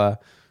power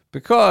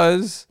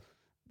because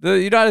the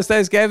United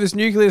States gave us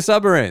nuclear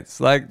submarines.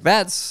 Like,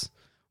 that's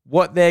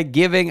what they're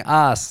giving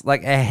us,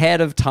 like, ahead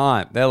of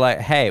time. They're like,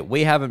 hey,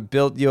 we haven't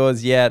built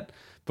yours yet,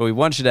 but we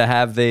want you to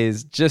have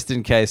these just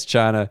in case,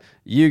 China.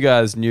 You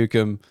guys nuke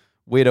them.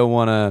 We don't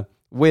want to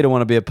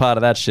be a part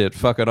of that shit.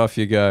 Fuck it, off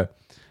you go.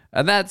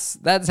 And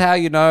that's how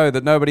you know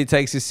that nobody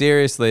takes you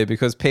seriously,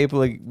 because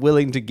people are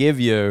willing to give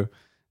you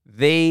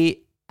the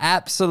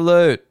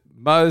absolute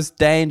most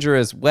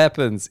dangerous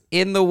weapons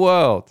in the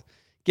world.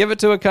 Give it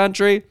to a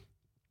country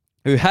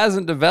who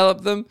hasn't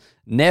developed them,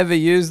 never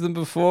used them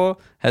before,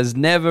 has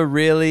never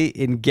really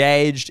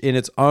engaged in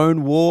its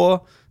own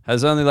war,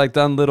 has only like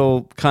done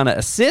little kind of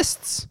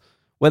assists.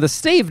 We're the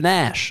Steve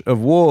Nash of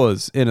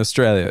wars in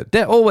Australia.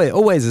 They're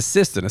always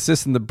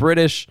assisting the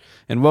British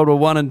in World War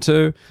One and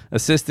Two,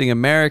 assisting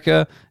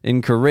America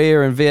in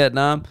Korea and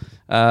Vietnam,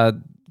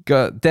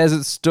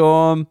 Desert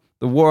Storm,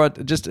 the war,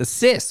 just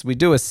assists. We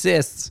do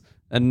assists.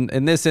 And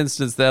in this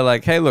instance, they're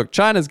like, hey, look,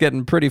 China's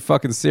getting pretty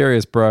fucking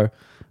serious, bro.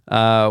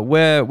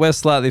 We're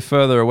slightly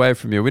further away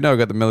from you. We know we've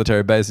got the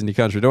military base in your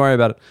country. Don't worry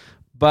about it.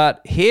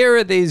 But here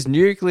are these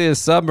nuclear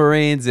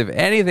submarines. If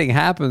anything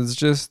happens,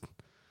 just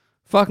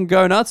fucking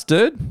go nuts,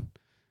 dude.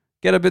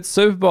 Get a bit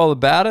Super Bowl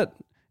about it.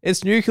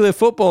 It's nuclear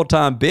football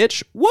time,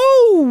 bitch.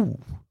 Woo!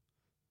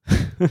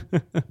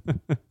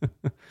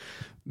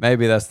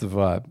 Maybe that's the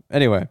vibe.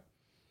 Anyway,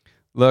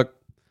 look,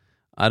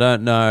 I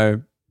don't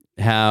know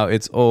how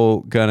it's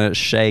all gonna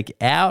shake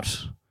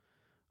out.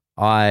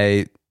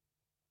 I'll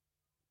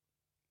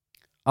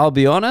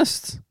be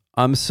honest,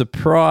 I'm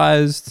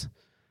surprised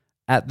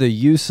at the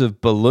use of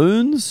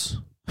balloons.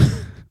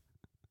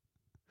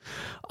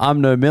 I'm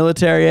no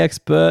military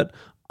expert.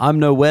 I'm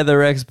no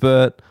weather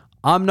expert.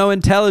 I'm no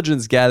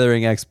intelligence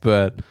gathering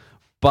expert.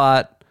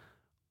 But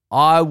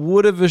I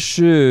would have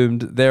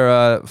assumed there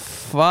are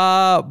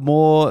far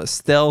more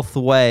stealth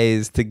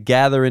ways to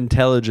gather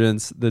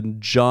intelligence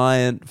than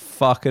giant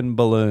fucking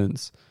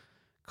balloons.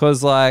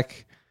 Because,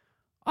 like,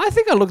 I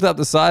think I looked up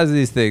the size of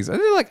these things. I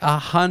think like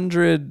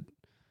 100,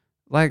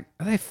 like,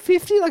 are they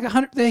 50? Like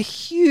 100? They're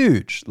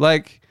huge.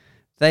 Like,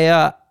 they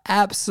are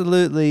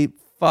absolutely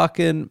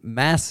fucking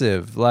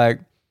massive.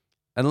 Like,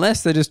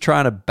 unless they're just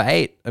trying to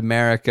bait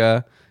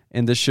America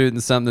into shooting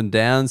something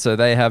down so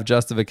they have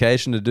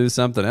justification to do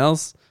something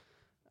else.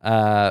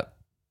 I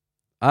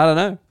don't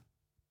know.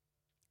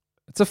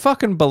 It's a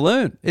fucking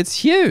balloon. It's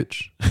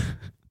huge.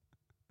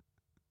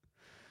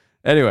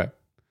 Anyway,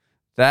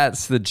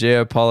 that's the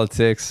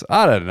geopolitics.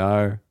 I don't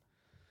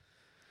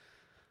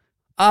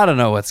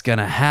know what's going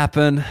to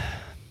happen.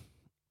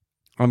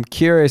 I'm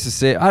curious to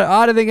see.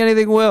 I don't think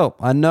anything will.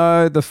 I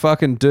know the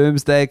fucking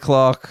doomsday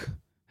clock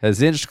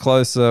has inched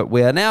closer.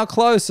 We are now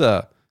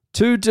closer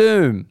to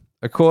doom,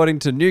 according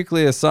to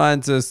nuclear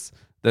scientists,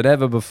 than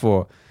ever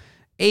before.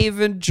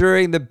 Even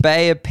during the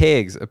Bay of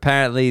Pigs,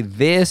 apparently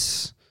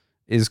this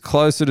is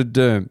closer to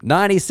doom.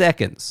 90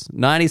 seconds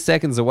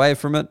away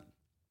from it.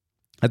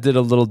 I did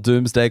a little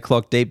doomsday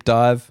clock deep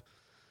dive.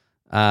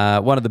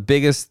 One of the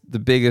biggest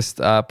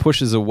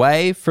pushes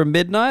away from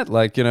midnight,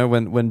 like, you know,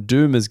 when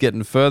doom is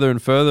getting further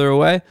and further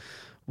away,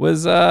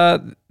 was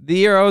the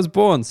year I was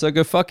born. So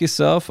go fuck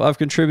yourself. I've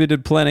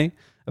contributed plenty.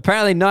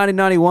 Apparently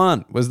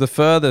 1991 was the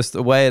furthest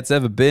away it's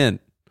ever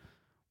been.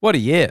 What a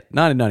year.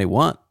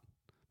 1991.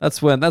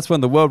 That's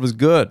when the world was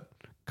good.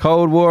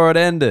 Cold War had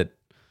ended.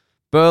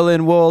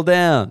 Berlin Wall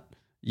down.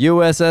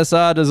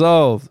 USSR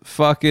dissolved.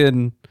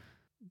 Fucking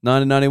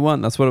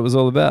 1991. That's what it was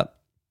all about.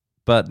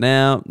 But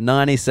now,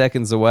 90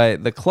 seconds away,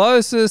 the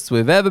closest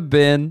we've ever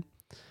been,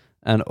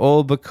 and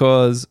all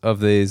because of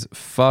these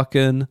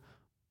fucking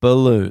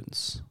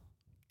balloons.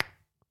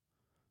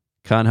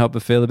 Can't help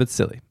but feel a bit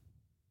silly.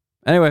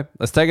 Anyway,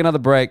 let's take another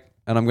break,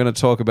 and I'm going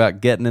to talk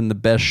about getting in the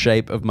best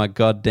shape of my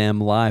goddamn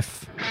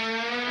life.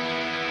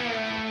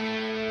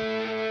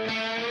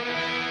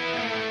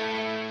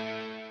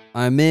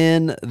 I'm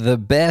in the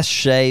best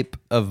shape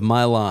of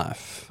my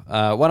life.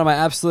 One of my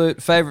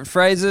absolute favorite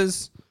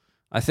phrases.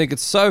 I think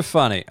it's so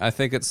funny. I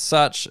think it's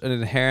such an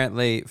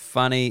inherently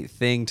funny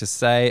thing to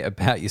say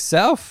about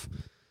yourself.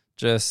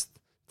 Just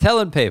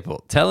telling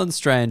people, telling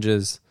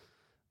strangers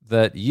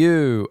that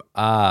you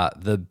are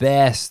the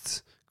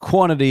best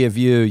quantity of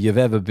you've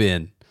ever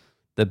been.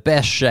 The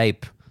best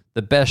shape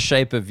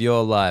of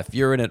your life.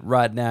 You're in it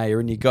right now. You're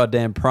in your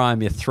goddamn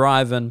prime. You're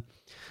thriving.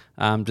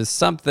 Just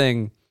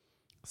something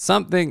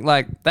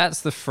like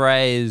that's the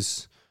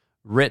phrase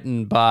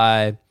written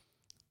by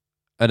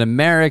an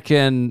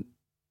American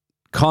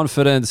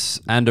confidence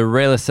and a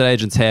real estate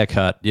agent's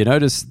haircut. You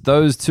notice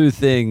those two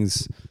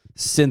things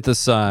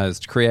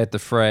synthesized create the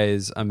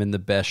phrase, I'm in the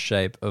best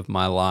shape of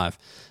my life.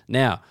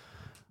 Now,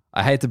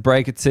 I hate to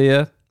break it to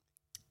you,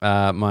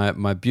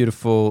 my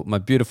beautiful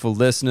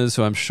listeners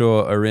who I'm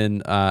sure are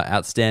in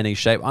outstanding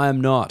shape. I am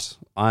not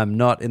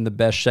in the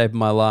best shape of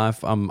my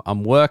life.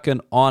 I'm working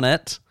on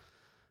it.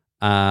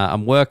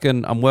 I'm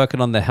working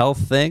on the health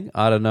thing.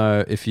 I don't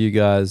know if you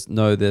guys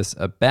know this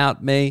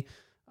about me.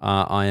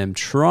 I am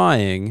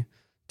trying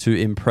to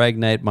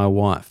impregnate my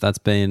wife. That's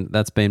been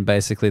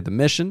basically the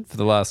mission for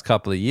the last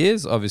couple of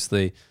years.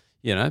 Obviously,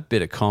 a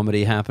bit of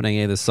comedy happening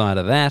either side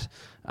of that.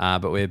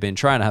 But we've been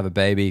trying to have a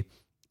baby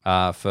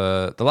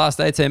for the last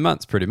 18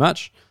 months pretty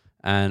much,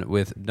 and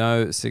with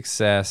no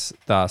success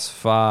thus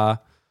far.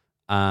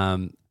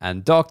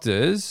 And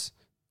doctors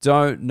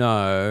don't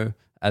know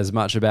as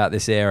much about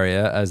this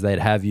area as they'd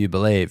have you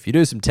believe. You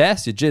do some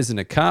tests, you jizz in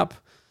a cup,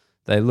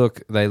 they look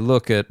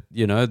at,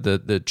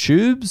 the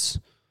tubes,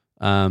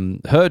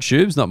 her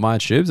tubes, not my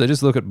tubes. They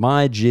just look at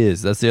my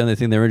jizz. That's the only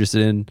thing they're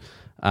interested in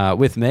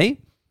with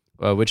me,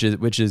 which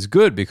is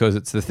good because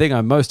it's the thing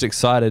I'm most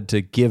excited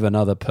to give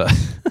another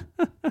person.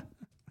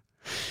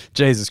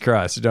 Jesus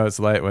Christ, it's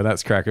late when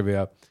that's cracking me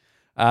up.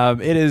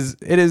 It is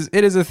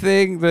a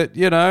thing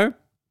that,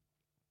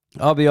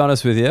 I'll be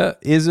honest with you,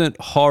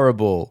 isn't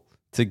horrible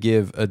to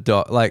give a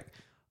dog. Like,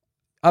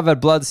 I've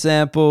had blood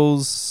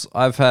samples,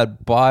 I've had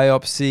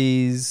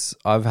biopsies,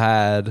 I've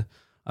had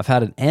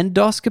an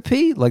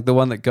endoscopy, like the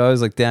one that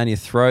goes like down your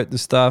throat and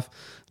stuff.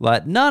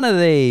 Like, none of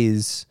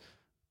these,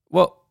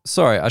 well,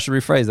 sorry, I should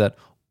rephrase that.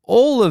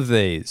 All of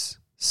these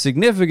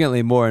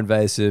significantly more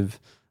invasive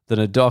than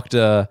a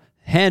doctor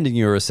handing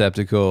you a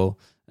receptacle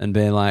and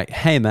being like,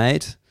 hey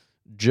mate,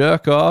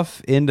 jerk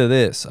off into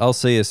this. I'll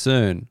see you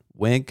soon.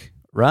 Wink,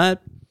 right?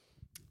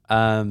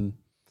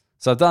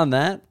 So I've done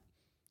that.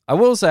 I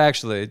will say,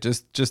 actually,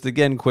 just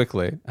again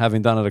quickly,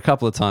 having done it a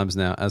couple of times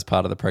now as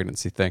part of the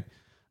pregnancy thing.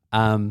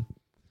 How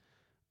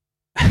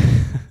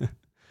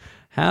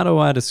do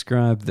I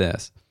describe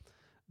this?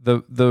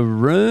 The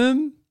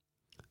room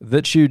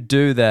that you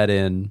do that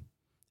in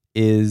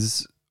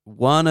is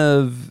one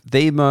of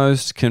the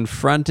most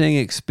confronting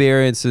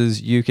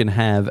experiences you can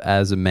have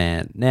as a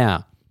man.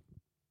 Now,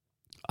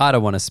 I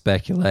don't want to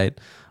speculate.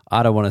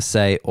 I don't want to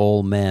say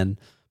all men,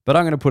 but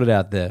I'm going to put it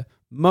out there.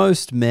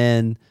 Most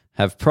men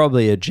have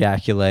probably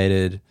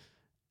ejaculated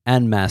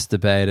and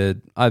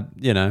masturbated. I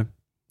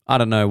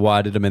don't know why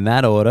I did them in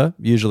that order.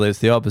 Usually it's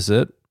the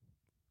opposite.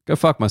 Go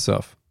fuck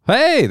myself.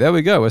 Hey, there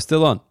we go. We're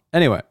still on.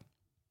 Anyway,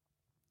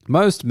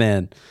 most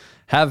men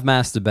have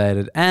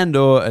masturbated and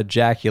or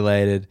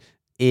ejaculated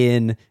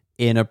in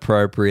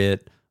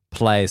inappropriate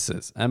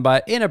places. And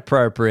by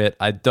inappropriate,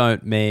 I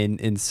don't mean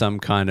in some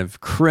kind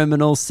of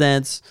criminal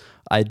sense.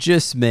 I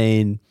just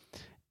mean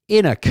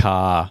in a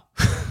car,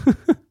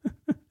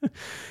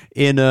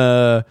 in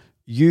a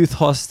youth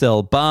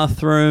hostel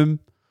bathroom,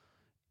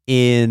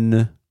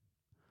 in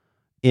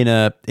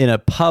a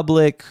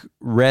public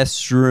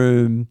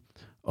restroom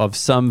of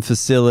some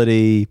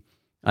facility.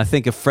 I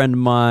think a friend of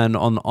mine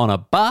on a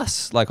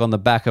bus, like on the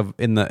back of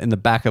in the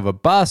back of a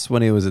bus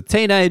when he was a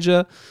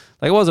teenager.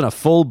 Like, it wasn't a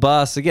full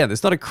bus. Again,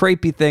 it's not a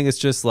creepy thing. It's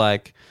just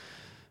like,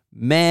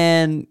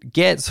 man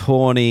gets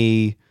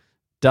horny,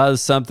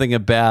 does something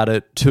about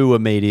it too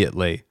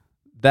immediately.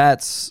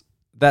 That's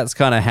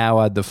kind of how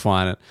I'd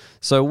define it.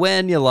 So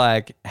when you're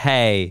like,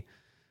 hey,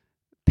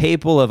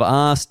 people have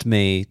asked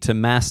me to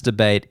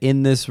masturbate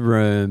in this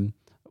room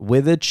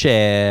with a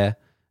chair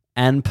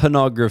and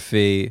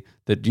pornography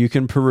that you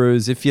can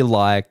peruse if you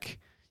like.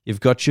 You've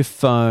got your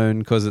phone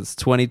because it's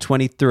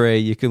 2023.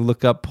 You can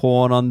look up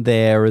porn on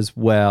there as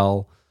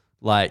well.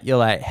 Like, you're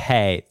like,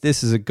 hey,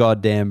 this is a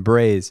goddamn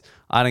breeze.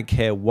 I don't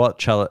care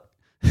what color.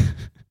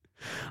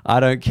 I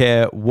don't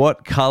care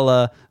what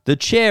color the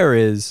chair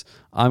is.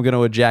 I'm going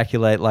to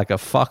ejaculate like a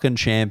fucking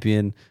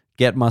champion,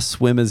 get my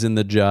swimmers in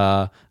the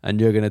jar, and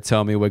you're going to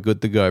tell me we're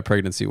good to go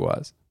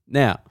pregnancy-wise.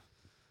 Now,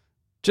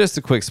 just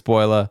a quick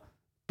spoiler.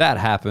 That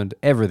happened.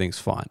 Everything's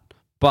fine.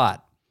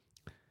 But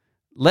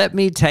let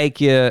me take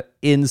you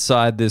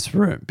inside this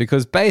room,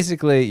 because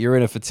basically you're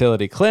in a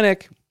fertility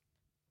clinic.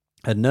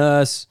 A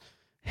nurse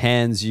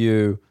hands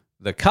you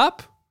the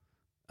cup.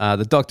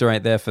 The doctor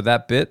ain't there for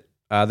that bit.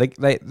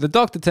 The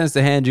doctor tends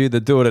to hand you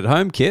the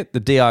do-it-at-home kit, the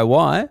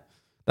DIY.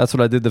 That's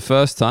what I did the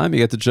first time. You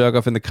get to jerk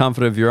off in the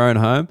comfort of your own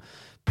home.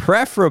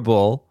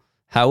 Preferable,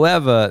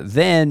 however,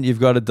 then you've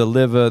got to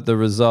deliver the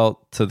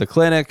result to the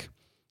clinic.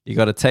 You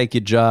got to take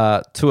your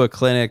jar to a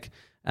clinic,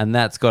 and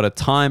that's got a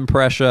time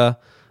pressure,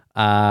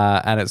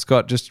 and it's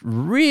got just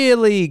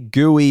really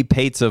gooey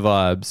pizza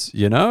vibes.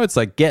 It's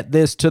like, get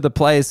this to the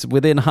place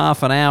within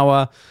half an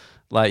hour.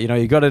 Like,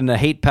 you got it in a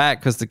heat pack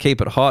because to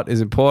keep it hot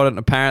is important,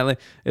 apparently.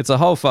 It's a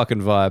whole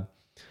fucking vibe.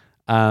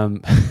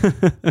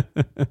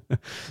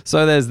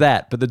 So there's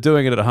that, but they're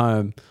doing it at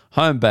home.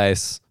 Home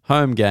base,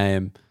 home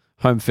game,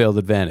 home field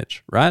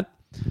advantage, right?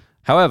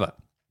 However,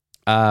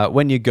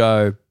 when you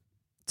go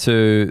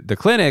to the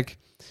clinic,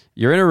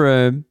 you're in a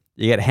room,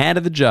 you get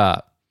handed the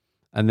jar,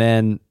 and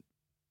then,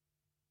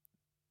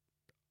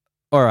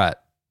 all right,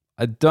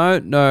 I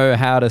don't know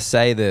how to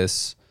say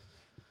this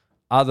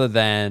other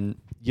than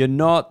you're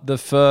not the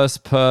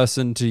first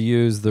person to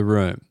use the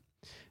room.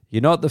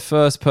 You're not the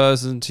first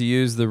person to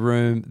use the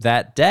room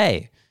that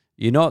day.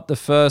 You're not the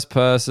first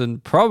person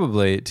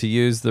probably to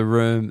use the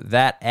room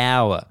that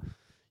hour.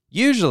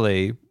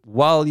 Usually,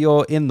 while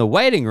you're in the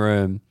waiting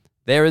room,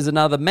 there is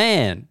another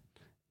man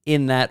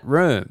in that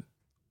room,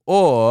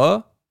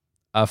 or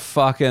a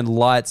fucking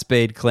light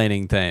speed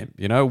cleaning team,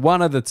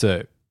 one of the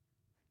two.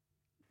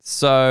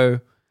 So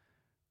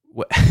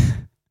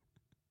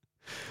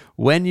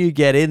when you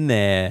get in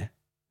there,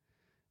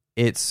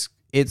 it's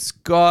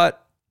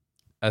got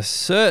a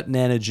certain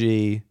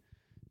energy.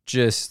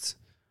 Just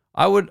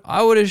I would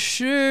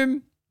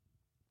assume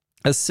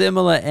a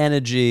similar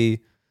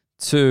energy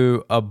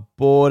to a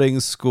boarding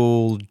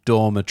school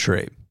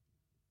dormitory.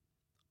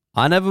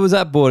 I never was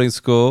at boarding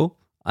school.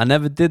 I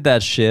never did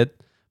that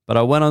shit, but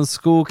I went on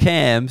school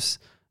camps,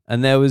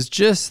 and there was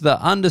just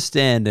the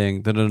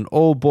understanding that at an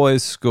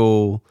all-boys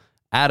school,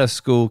 at a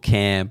school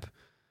camp,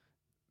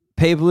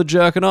 people are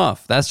jerking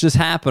off. That's just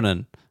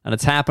happening, and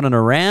it's happening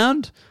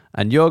around,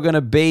 and you're going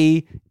to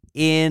be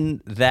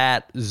in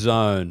that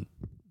zone.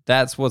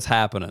 That's what's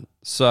happening.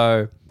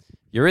 So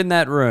you're in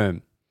that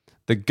room.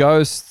 The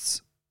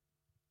ghosts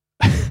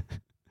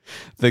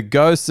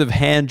of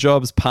hand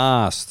jobs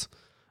past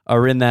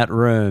are in that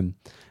room,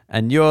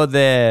 and you're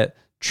there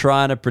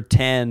trying to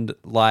pretend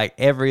like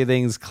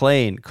everything's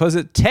clean, because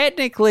it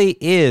technically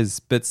is,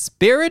 but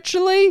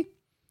spiritually,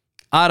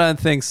 I don't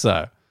think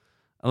so.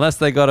 Unless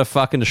they got a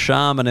fucking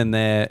shaman in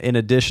there in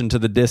addition to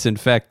the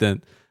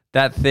disinfectant,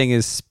 that thing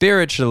is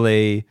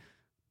spiritually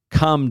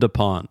cummed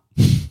upon.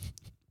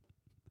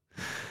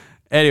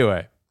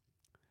 Anyway,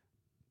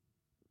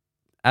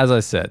 as I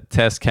said,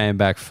 test came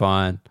back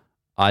fine.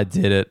 I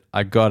did it.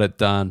 I got it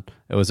done.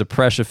 It was a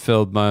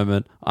pressure-filled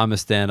moment. I'm a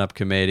stand-up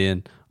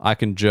comedian. I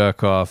can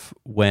jerk off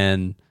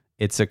when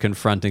it's a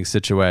confronting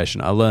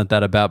situation. I learned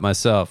that about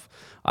myself.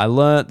 I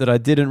learned that I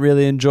didn't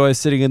really enjoy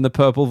sitting in the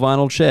purple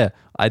vinyl chair.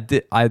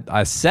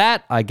 I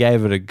sat. I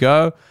gave it a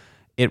go.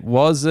 It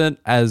wasn't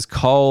as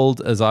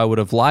cold as I would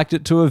have liked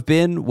it to have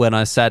been when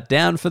I sat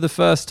down for the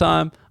first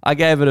time. I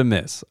gave it a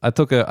miss. I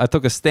took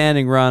a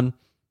standing run,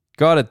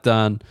 got it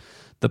done.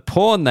 The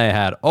porn they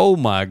had, oh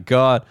my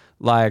God.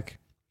 Like,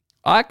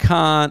 I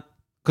can't,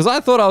 because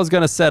I thought I was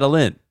going to settle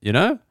in,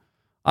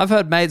 I've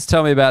heard mates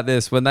tell me about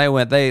this when they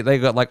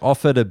got like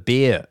offered a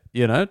beer,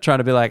 trying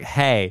to be like,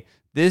 hey,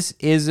 this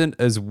isn't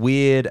as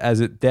weird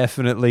as it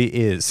definitely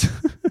is.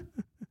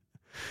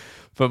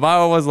 But my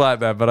one was like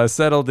that, but I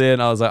settled in.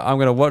 I was like, I'm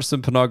going to watch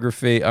some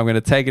pornography. I'm going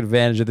to take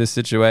advantage of this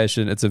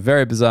situation. It's a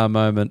very bizarre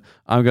moment.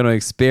 I'm going to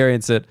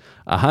experience it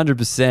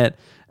 100%.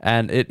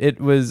 And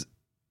it was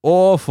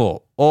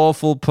awful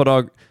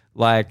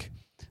like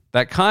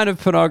that kind of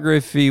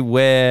pornography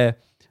where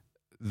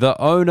the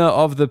owner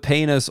of the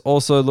penis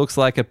also looks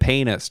like a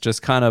penis,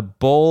 just kind of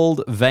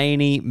bald,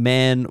 veiny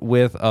men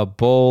with a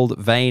bald,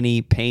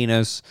 veiny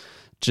penis,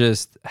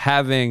 just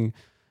having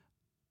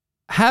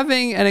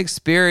an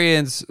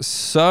experience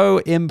so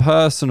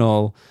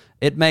impersonal,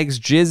 it makes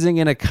jizzing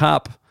in a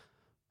cup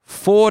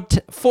for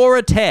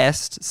a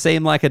test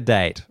seem like a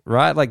date,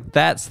 right? Like,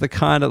 that's the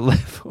kind of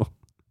level.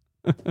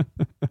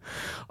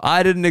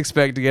 I didn't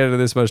expect to get into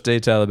this much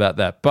detail about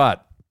that,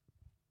 but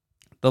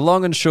the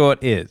long and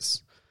short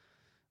is,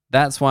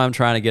 that's why I'm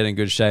trying to get in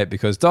good shape,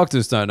 because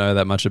doctors don't know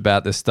that much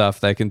about this stuff.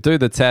 They can do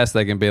the test.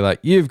 They can be like,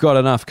 you've got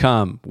enough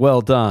cum.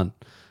 Well done.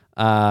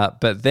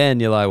 But then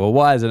you're like, well,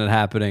 why isn't it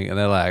happening? And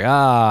they're like,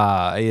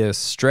 are you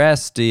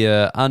stressed? Are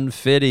you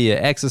unfit? Are you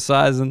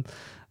exercising?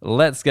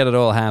 Let's get it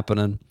all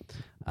happening.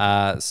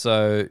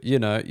 So,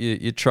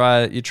 you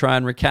try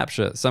and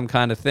recapture some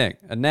kind of thing.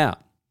 And now,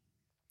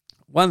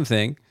 one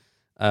thing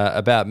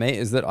about me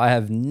is that I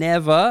have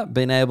never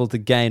been able to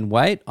gain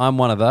weight. I'm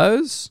one of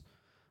those.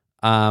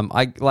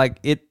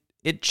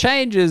 It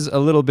changes a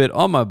little bit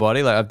on my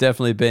body. Like, I've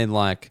definitely been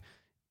like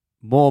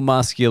more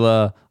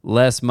muscular,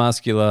 less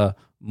muscular,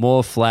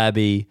 more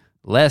flabby,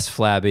 less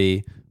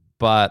flabby.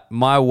 But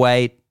my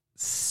weight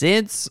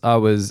since I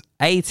was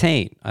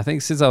 18, I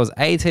think since I was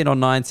 18 or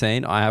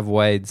 19, I have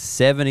weighed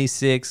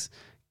 76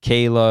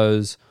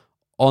 kilos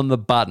on the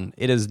button.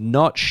 It has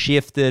not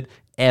shifted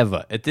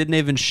ever. It didn't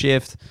even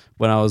shift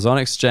when I was on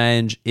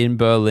exchange in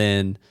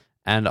Berlin,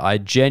 and I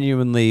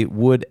genuinely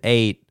would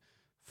eat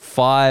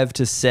 5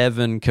 to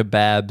 7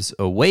 kebabs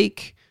a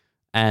week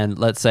and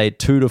let's say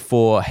 2 to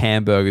 4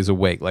 hamburgers a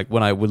week. Like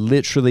when I would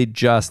literally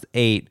just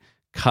eat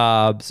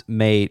carbs,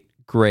 meat,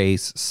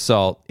 grease,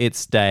 salt, it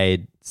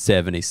stayed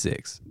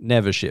 76.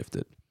 Never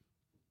shifted.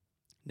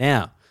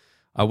 Now,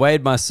 I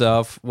weighed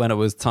myself when it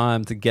was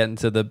time to get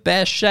into the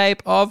best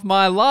shape of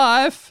my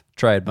life,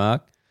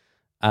 trademark,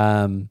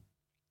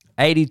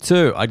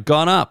 82. I'd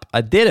gone up.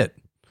 I did it.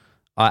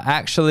 I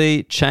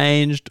actually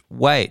changed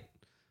weight.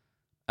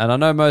 And I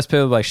know most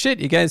people are like, shit,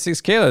 you gained 6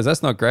 kilos.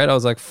 That's not great. I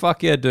was like,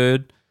 fuck yeah,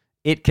 dude.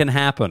 It can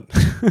happen.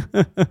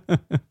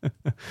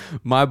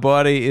 My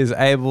body is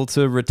able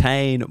to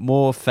retain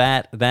more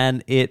fat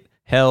than it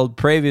held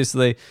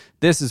previously.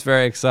 This is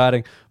very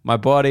exciting. My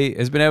body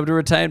has been able to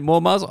retain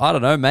more muscle, I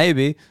don't know,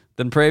 maybe,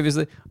 than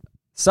previously.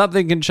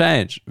 Something can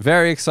change.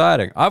 Very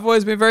exciting. I've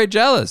always been very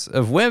jealous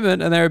of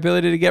women and their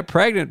ability to get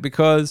pregnant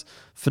because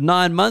for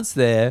 9 months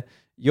there,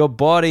 your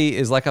body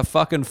is like a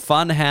fucking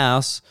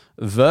funhouse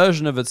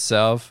version of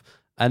itself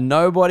and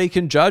nobody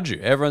can judge you.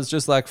 Everyone's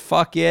just like,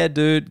 fuck yeah,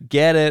 dude,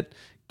 get it.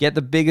 Get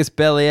the biggest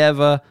belly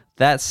ever.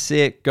 That's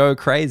sick. Go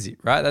crazy,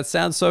 right? That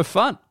sounds so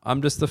fun.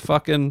 I'm just a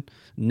fucking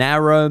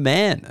narrow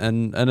man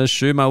and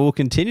assume I will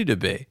continue to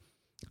be.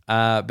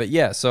 But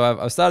yeah, so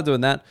I've started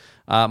doing that.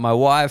 My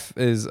wife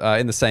is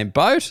in the same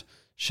boat.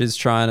 She's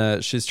trying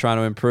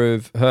to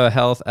improve her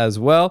health as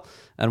well.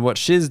 And what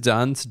she's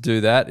done to do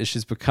that is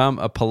she's become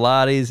a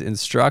Pilates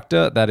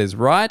instructor. That is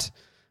right.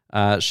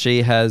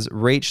 She has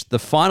reached the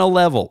final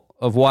level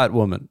of white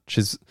woman.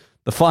 She's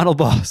the final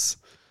boss.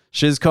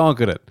 She's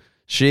conquered it.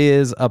 She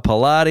is a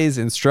Pilates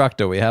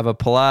instructor. We have a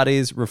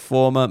Pilates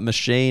reformer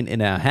machine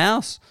in our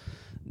house.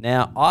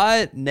 Now,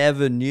 I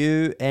never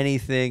knew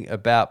anything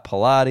about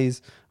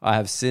Pilates. I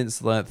have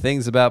since learned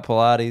things about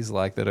Pilates,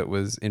 like that it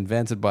was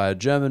invented by a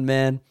German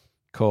man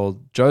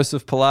called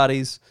Joseph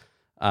Pilates.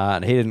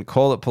 And he didn't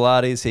call it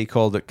Pilates. He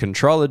called it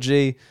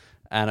Contrology.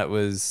 And it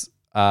was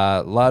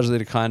largely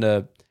to kind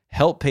of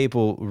help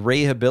people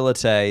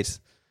rehabilitate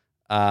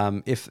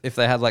if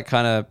they had like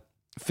kind of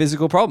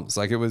physical problems.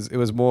 Like it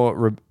was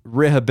more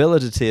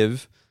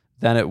rehabilitative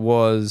than it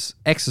was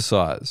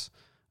exercise.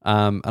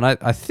 And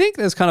I think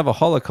there's kind of a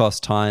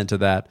Holocaust tie into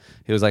that.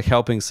 He was like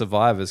helping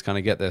survivors kind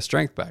of get their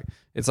strength back.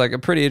 It's like a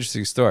pretty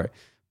interesting story.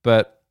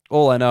 But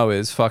all I know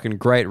is fucking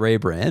great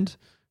rebrand,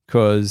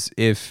 because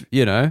if,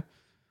 you know,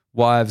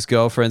 wives,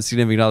 girlfriends,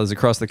 significant others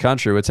across the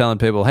country were telling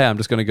people, hey, I'm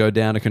just going to go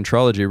down to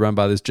Contrology run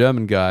by this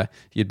German guy,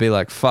 you'd be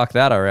like, fuck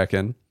that, I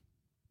reckon.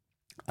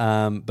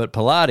 But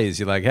Pilates,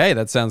 you're like, hey,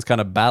 that sounds kind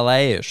of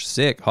ballet-ish,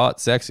 sick, hot,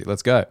 sexy,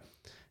 let's go.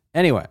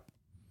 Anyway,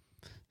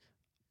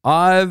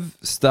 I've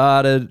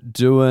started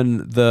doing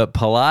the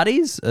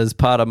Pilates as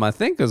part of my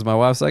thing because my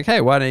wife's like, hey,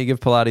 why don't you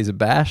give Pilates a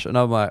bash? And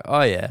I'm like,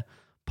 oh yeah,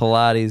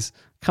 Pilates,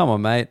 come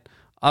on, mate.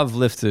 I've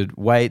lifted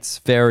weights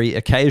very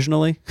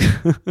occasionally.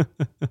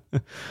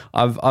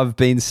 I've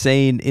been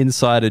seen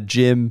inside a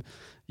gym,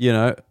 you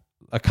know,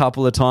 a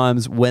couple of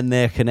times when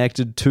they're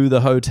connected to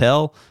the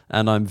hotel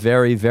and I'm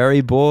very,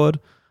 very bored.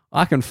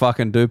 I can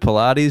fucking do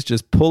Pilates,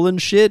 just pulling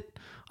shit.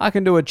 I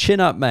can do a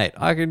chin-up, mate.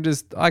 I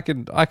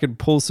can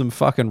pull some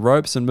fucking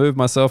ropes and move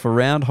myself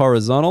around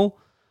horizontal.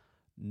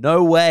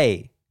 No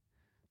way.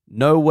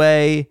 No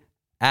way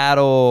at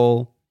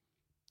all.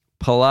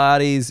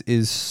 Pilates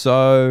is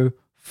so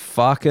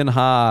fucking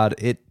hard.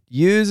 It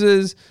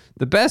uses,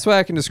 the best way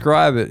I can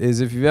describe it is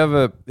if you've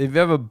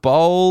ever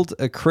bowled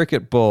a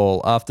cricket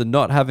ball after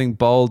not having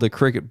bowled a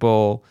cricket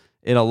ball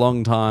in a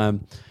long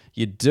time,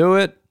 you do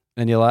it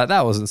and you're like,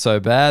 that wasn't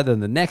so bad. Then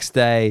the next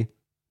day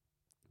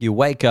you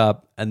wake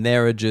up and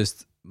there are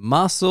just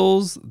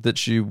muscles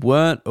that you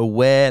weren't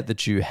aware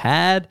that you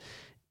had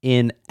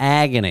in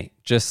agony.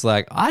 Just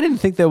like, I didn't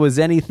think there was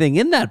anything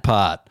in that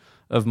part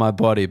of my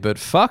body, but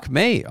fuck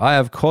me, I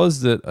have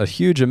caused it a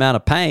huge amount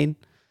of pain.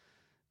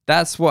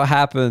 That's what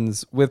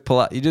happens with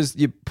Pilates.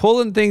 You're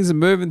pulling things and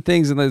moving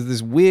things, and there's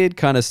this weird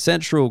kind of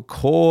central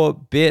core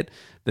bit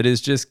that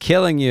is just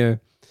killing you.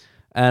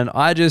 And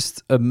I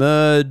just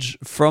emerge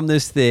from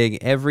this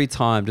thing every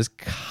time, just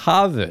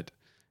covered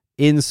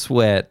in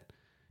sweat,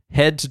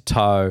 head to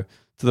toe,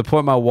 to the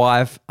point my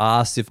wife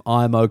asks if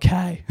I'm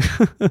okay.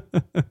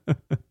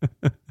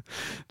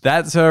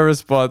 That's her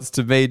response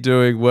to me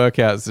doing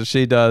workouts that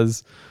she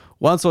does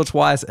once or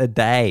twice a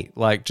day,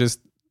 like just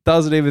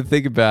doesn't even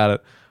think about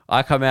it.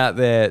 I come out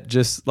there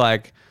just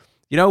like,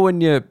 you know, when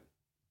you're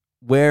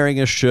wearing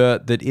a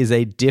shirt that is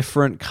a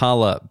different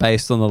color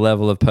based on the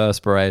level of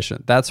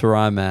perspiration. That's where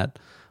I'm at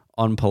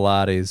on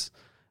Pilates.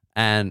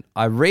 And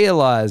I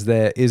realize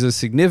there is a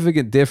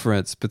significant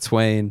difference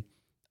between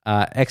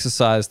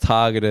exercise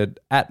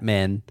targeted at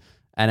men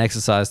an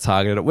exercise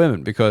targeted at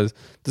women, because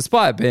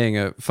despite being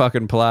a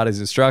fucking Pilates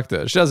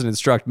instructor, she doesn't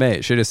instruct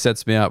me. She just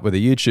sets me up with a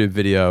YouTube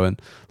video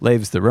and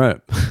leaves the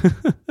room.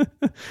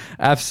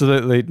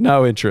 Absolutely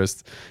no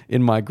interest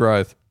in my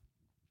growth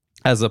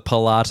as a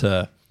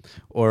Pilater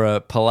or a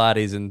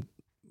Pilates and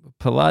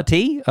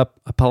Pilate? A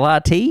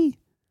Pilate?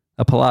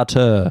 A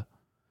Pilater.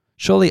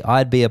 Surely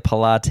I'd be a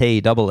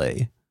Pilate double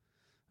E.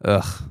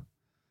 Ugh.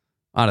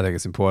 I don't think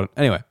it's important.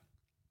 Anyway,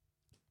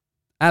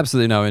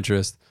 absolutely no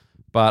interest.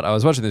 But I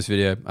was watching this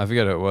video. I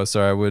forget who it was.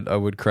 Sorry, I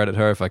would credit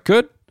her if I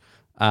could.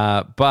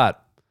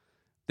 But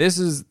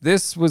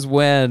this was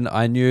when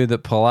I knew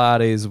that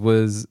Pilates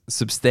was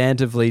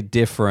substantively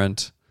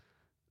different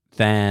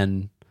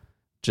than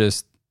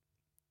just.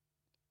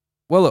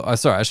 Well, look,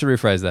 sorry, I should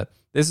rephrase that.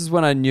 This is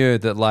when I knew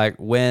that, like,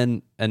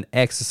 when an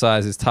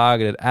exercise is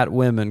targeted at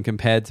women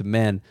compared to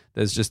men,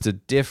 there's just a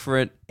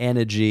different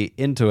energy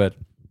into it.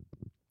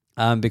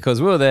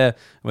 Because we were there,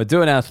 we're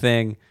doing our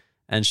thing,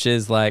 and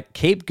she's like,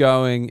 keep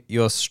going,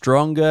 you're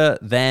stronger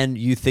than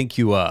you think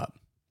you are.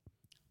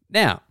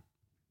 Now,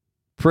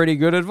 pretty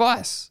good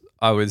advice,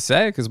 I would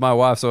say, because my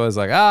wife's always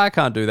like, I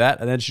can't do that,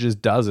 and then she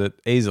just does it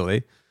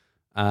easily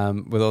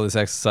with all this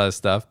exercise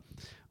stuff.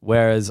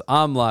 Whereas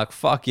I'm like,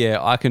 fuck yeah,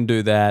 I can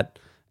do that,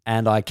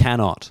 and I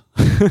cannot.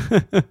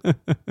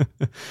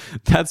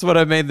 That's what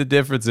I mean the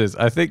difference is.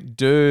 I think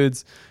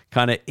dudes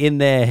kind of in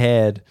their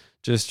head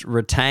just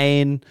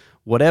retain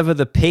whatever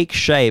the peak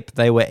shape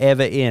they were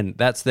ever in.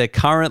 That's their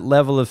current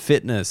level of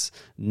fitness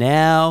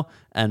now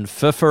and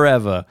for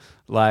forever.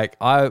 Like,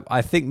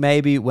 I think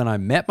maybe when I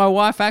met my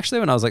wife, actually,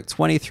 when I was like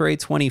 23,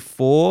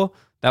 24,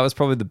 that was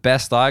probably the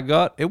best I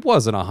got. It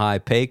wasn't a high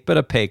peak, but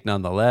a peak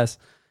nonetheless.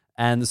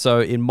 And so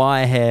in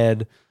my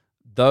head,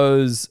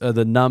 those are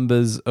the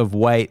numbers of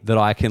weight that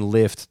I can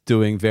lift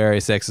doing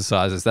various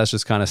exercises. That's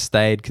just kind of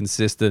stayed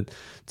consistent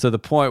to the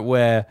point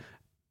where,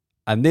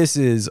 and this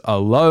is a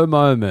low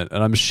moment,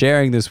 and I'm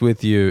sharing this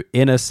with you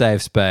in a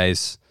safe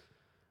space,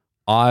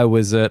 I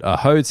was at a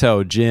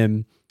hotel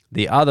gym.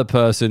 The other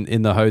person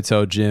in the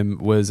hotel gym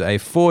was a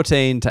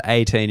 14 to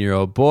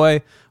 18-year-old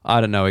boy.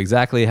 I don't know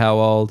exactly how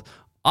old.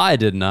 I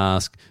didn't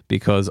ask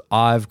because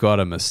I've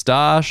got a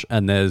mustache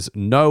and there's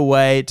no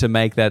way to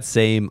make that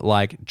seem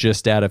like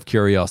just out of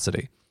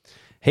curiosity.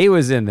 He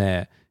was in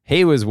there.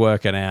 He was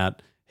working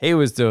out. He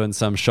was doing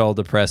some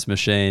shoulder press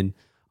machine.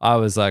 I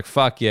was like,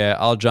 fuck yeah,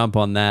 I'll jump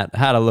on that.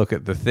 Had a look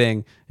at the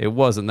thing. It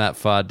wasn't that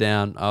far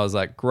down. I was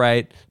like,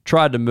 great.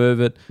 Tried to move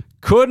it.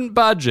 Couldn't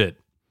budge it.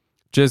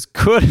 Just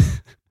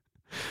couldn't.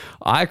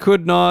 I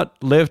could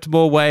not lift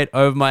more weight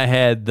over my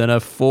head than a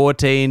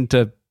 14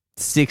 to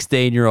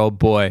 16-year-old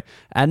boy,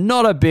 and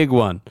not a big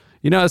one.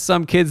 You know,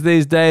 some kids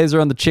these days are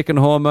on the chicken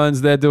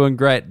hormones. They're doing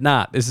great.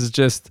 Nah, this is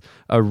just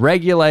a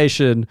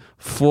regulation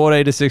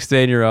 14 to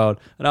 16-year-old.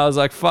 And I was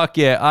like, fuck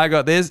yeah, I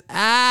got this.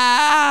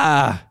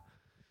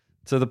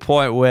 To the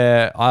point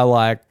where I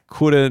like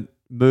couldn't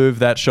move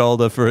that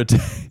shoulder for a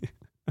day.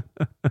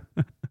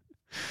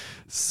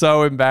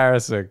 So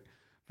embarrassing.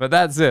 But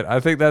that's it.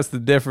 I think that's the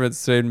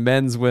difference between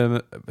men's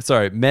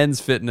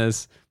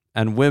fitness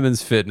and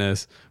women's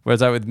fitness.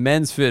 Whereas like with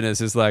men's fitness,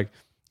 it's like,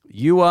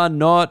 you are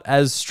not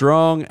as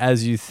strong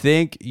as you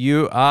think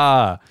you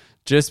are.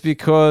 Just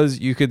because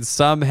you can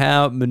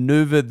somehow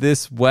maneuver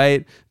this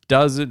weight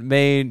doesn't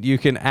mean you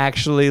can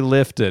actually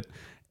lift it.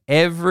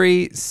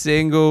 Every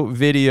single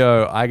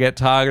video I get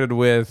targeted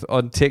with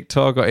on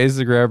TikTok or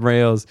Instagram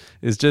Reels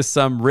is just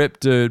some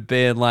ripped dude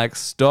being like,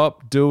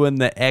 stop doing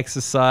the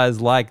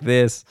exercise like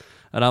this.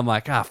 And I'm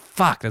like,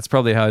 fuck, that's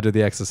probably how I do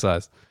the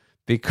exercise.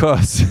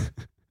 Because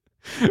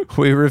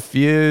we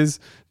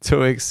refuse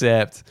to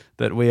accept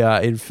that we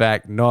are, in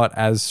fact, not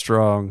as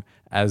strong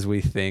as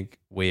we think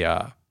we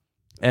are.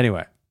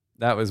 Anyway,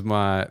 that was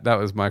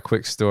my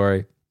quick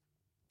story.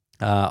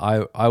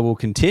 I will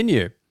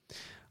continue.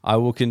 I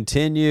will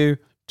continue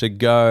to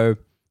go.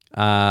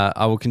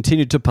 I will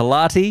continue to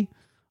Pilates.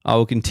 I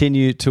will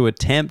continue to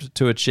attempt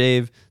to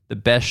achieve the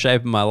best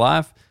shape of my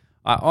life.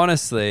 I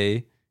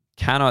honestly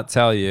cannot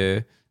tell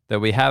you that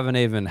we haven't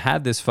even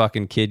had this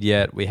fucking kid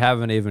yet. We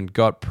haven't even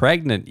got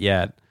pregnant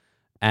yet.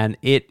 And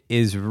it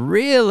is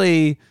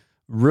really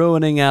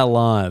ruining our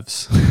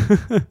lives.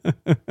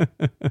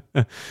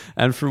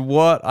 And from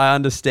what I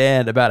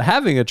understand about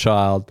having a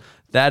child,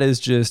 that is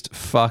just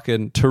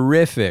fucking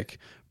terrific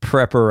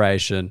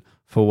preparation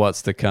for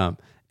what's to come.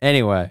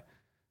 Anyway,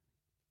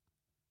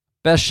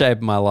 best shape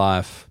of my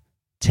life,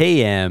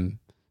 TM.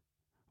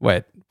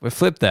 Wait, we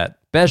flipped that.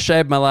 Best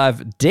shape of my life,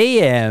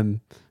 DM,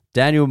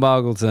 Daniel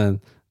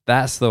Muggleton.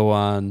 That's the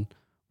one.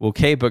 We'll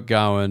keep it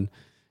going.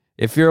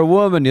 If you're a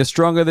woman, you're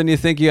stronger than you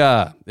think you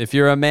are. If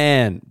you're a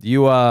man,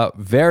 you are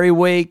very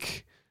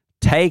weak.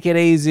 Take it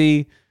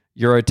easy.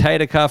 Your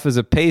rotator cuff is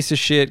a piece of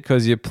shit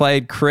because you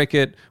played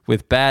cricket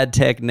with bad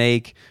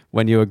technique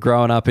when you were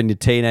growing up in your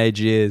teenage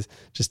years.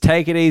 Just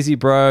take it easy,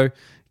 bro.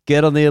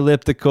 Get on the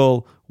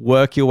elliptical.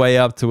 Work your way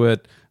up to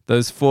it.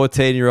 Those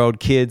 14-year-old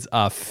kids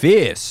are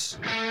fierce.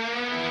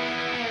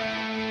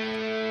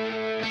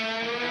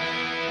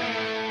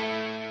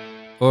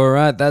 All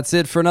right, that's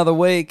it for another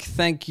week.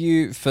 Thank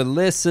you for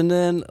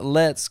listening.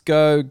 Let's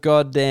go,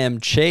 goddamn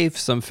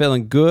Chiefs. I'm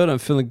feeling good. I'm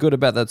feeling good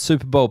about that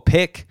Super Bowl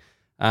pick.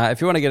 If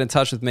you want to get in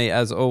touch with me,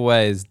 as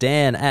always,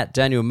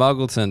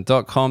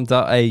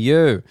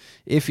 dan@danielmuggleton.com.au.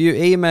 If you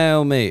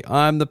email me,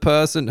 I'm the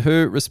person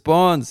who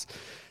responds.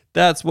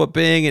 That's what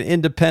being an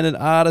independent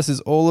artist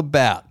is all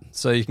about.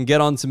 So you can get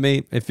on to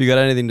me if you got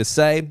anything to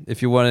say.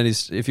 If you want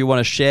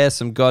to share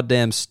some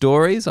goddamn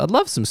stories, I'd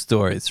love some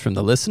stories from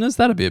the listeners.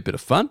 That'd be a bit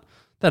of fun.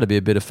 That'd be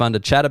a bit of fun to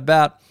chat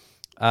about.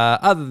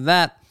 Other than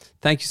that,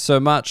 thank you so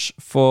much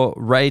for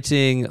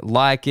rating,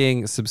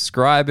 liking,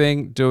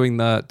 subscribing, doing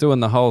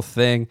the whole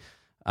thing.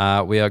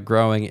 We are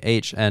growing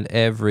each and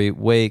every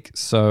week,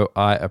 so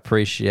I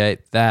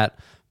appreciate that.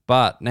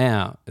 But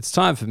now it's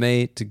time for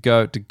me to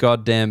go to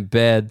goddamn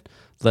bed.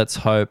 Let's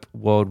hope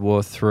World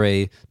War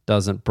III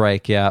doesn't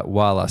break out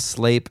while I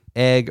sleep.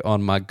 Egg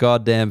on my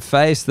goddamn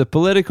face. The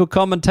political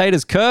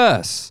commentator's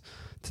curse.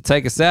 To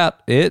take us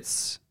out,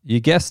 it's, you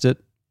guessed it,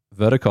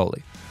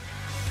 Verticoli.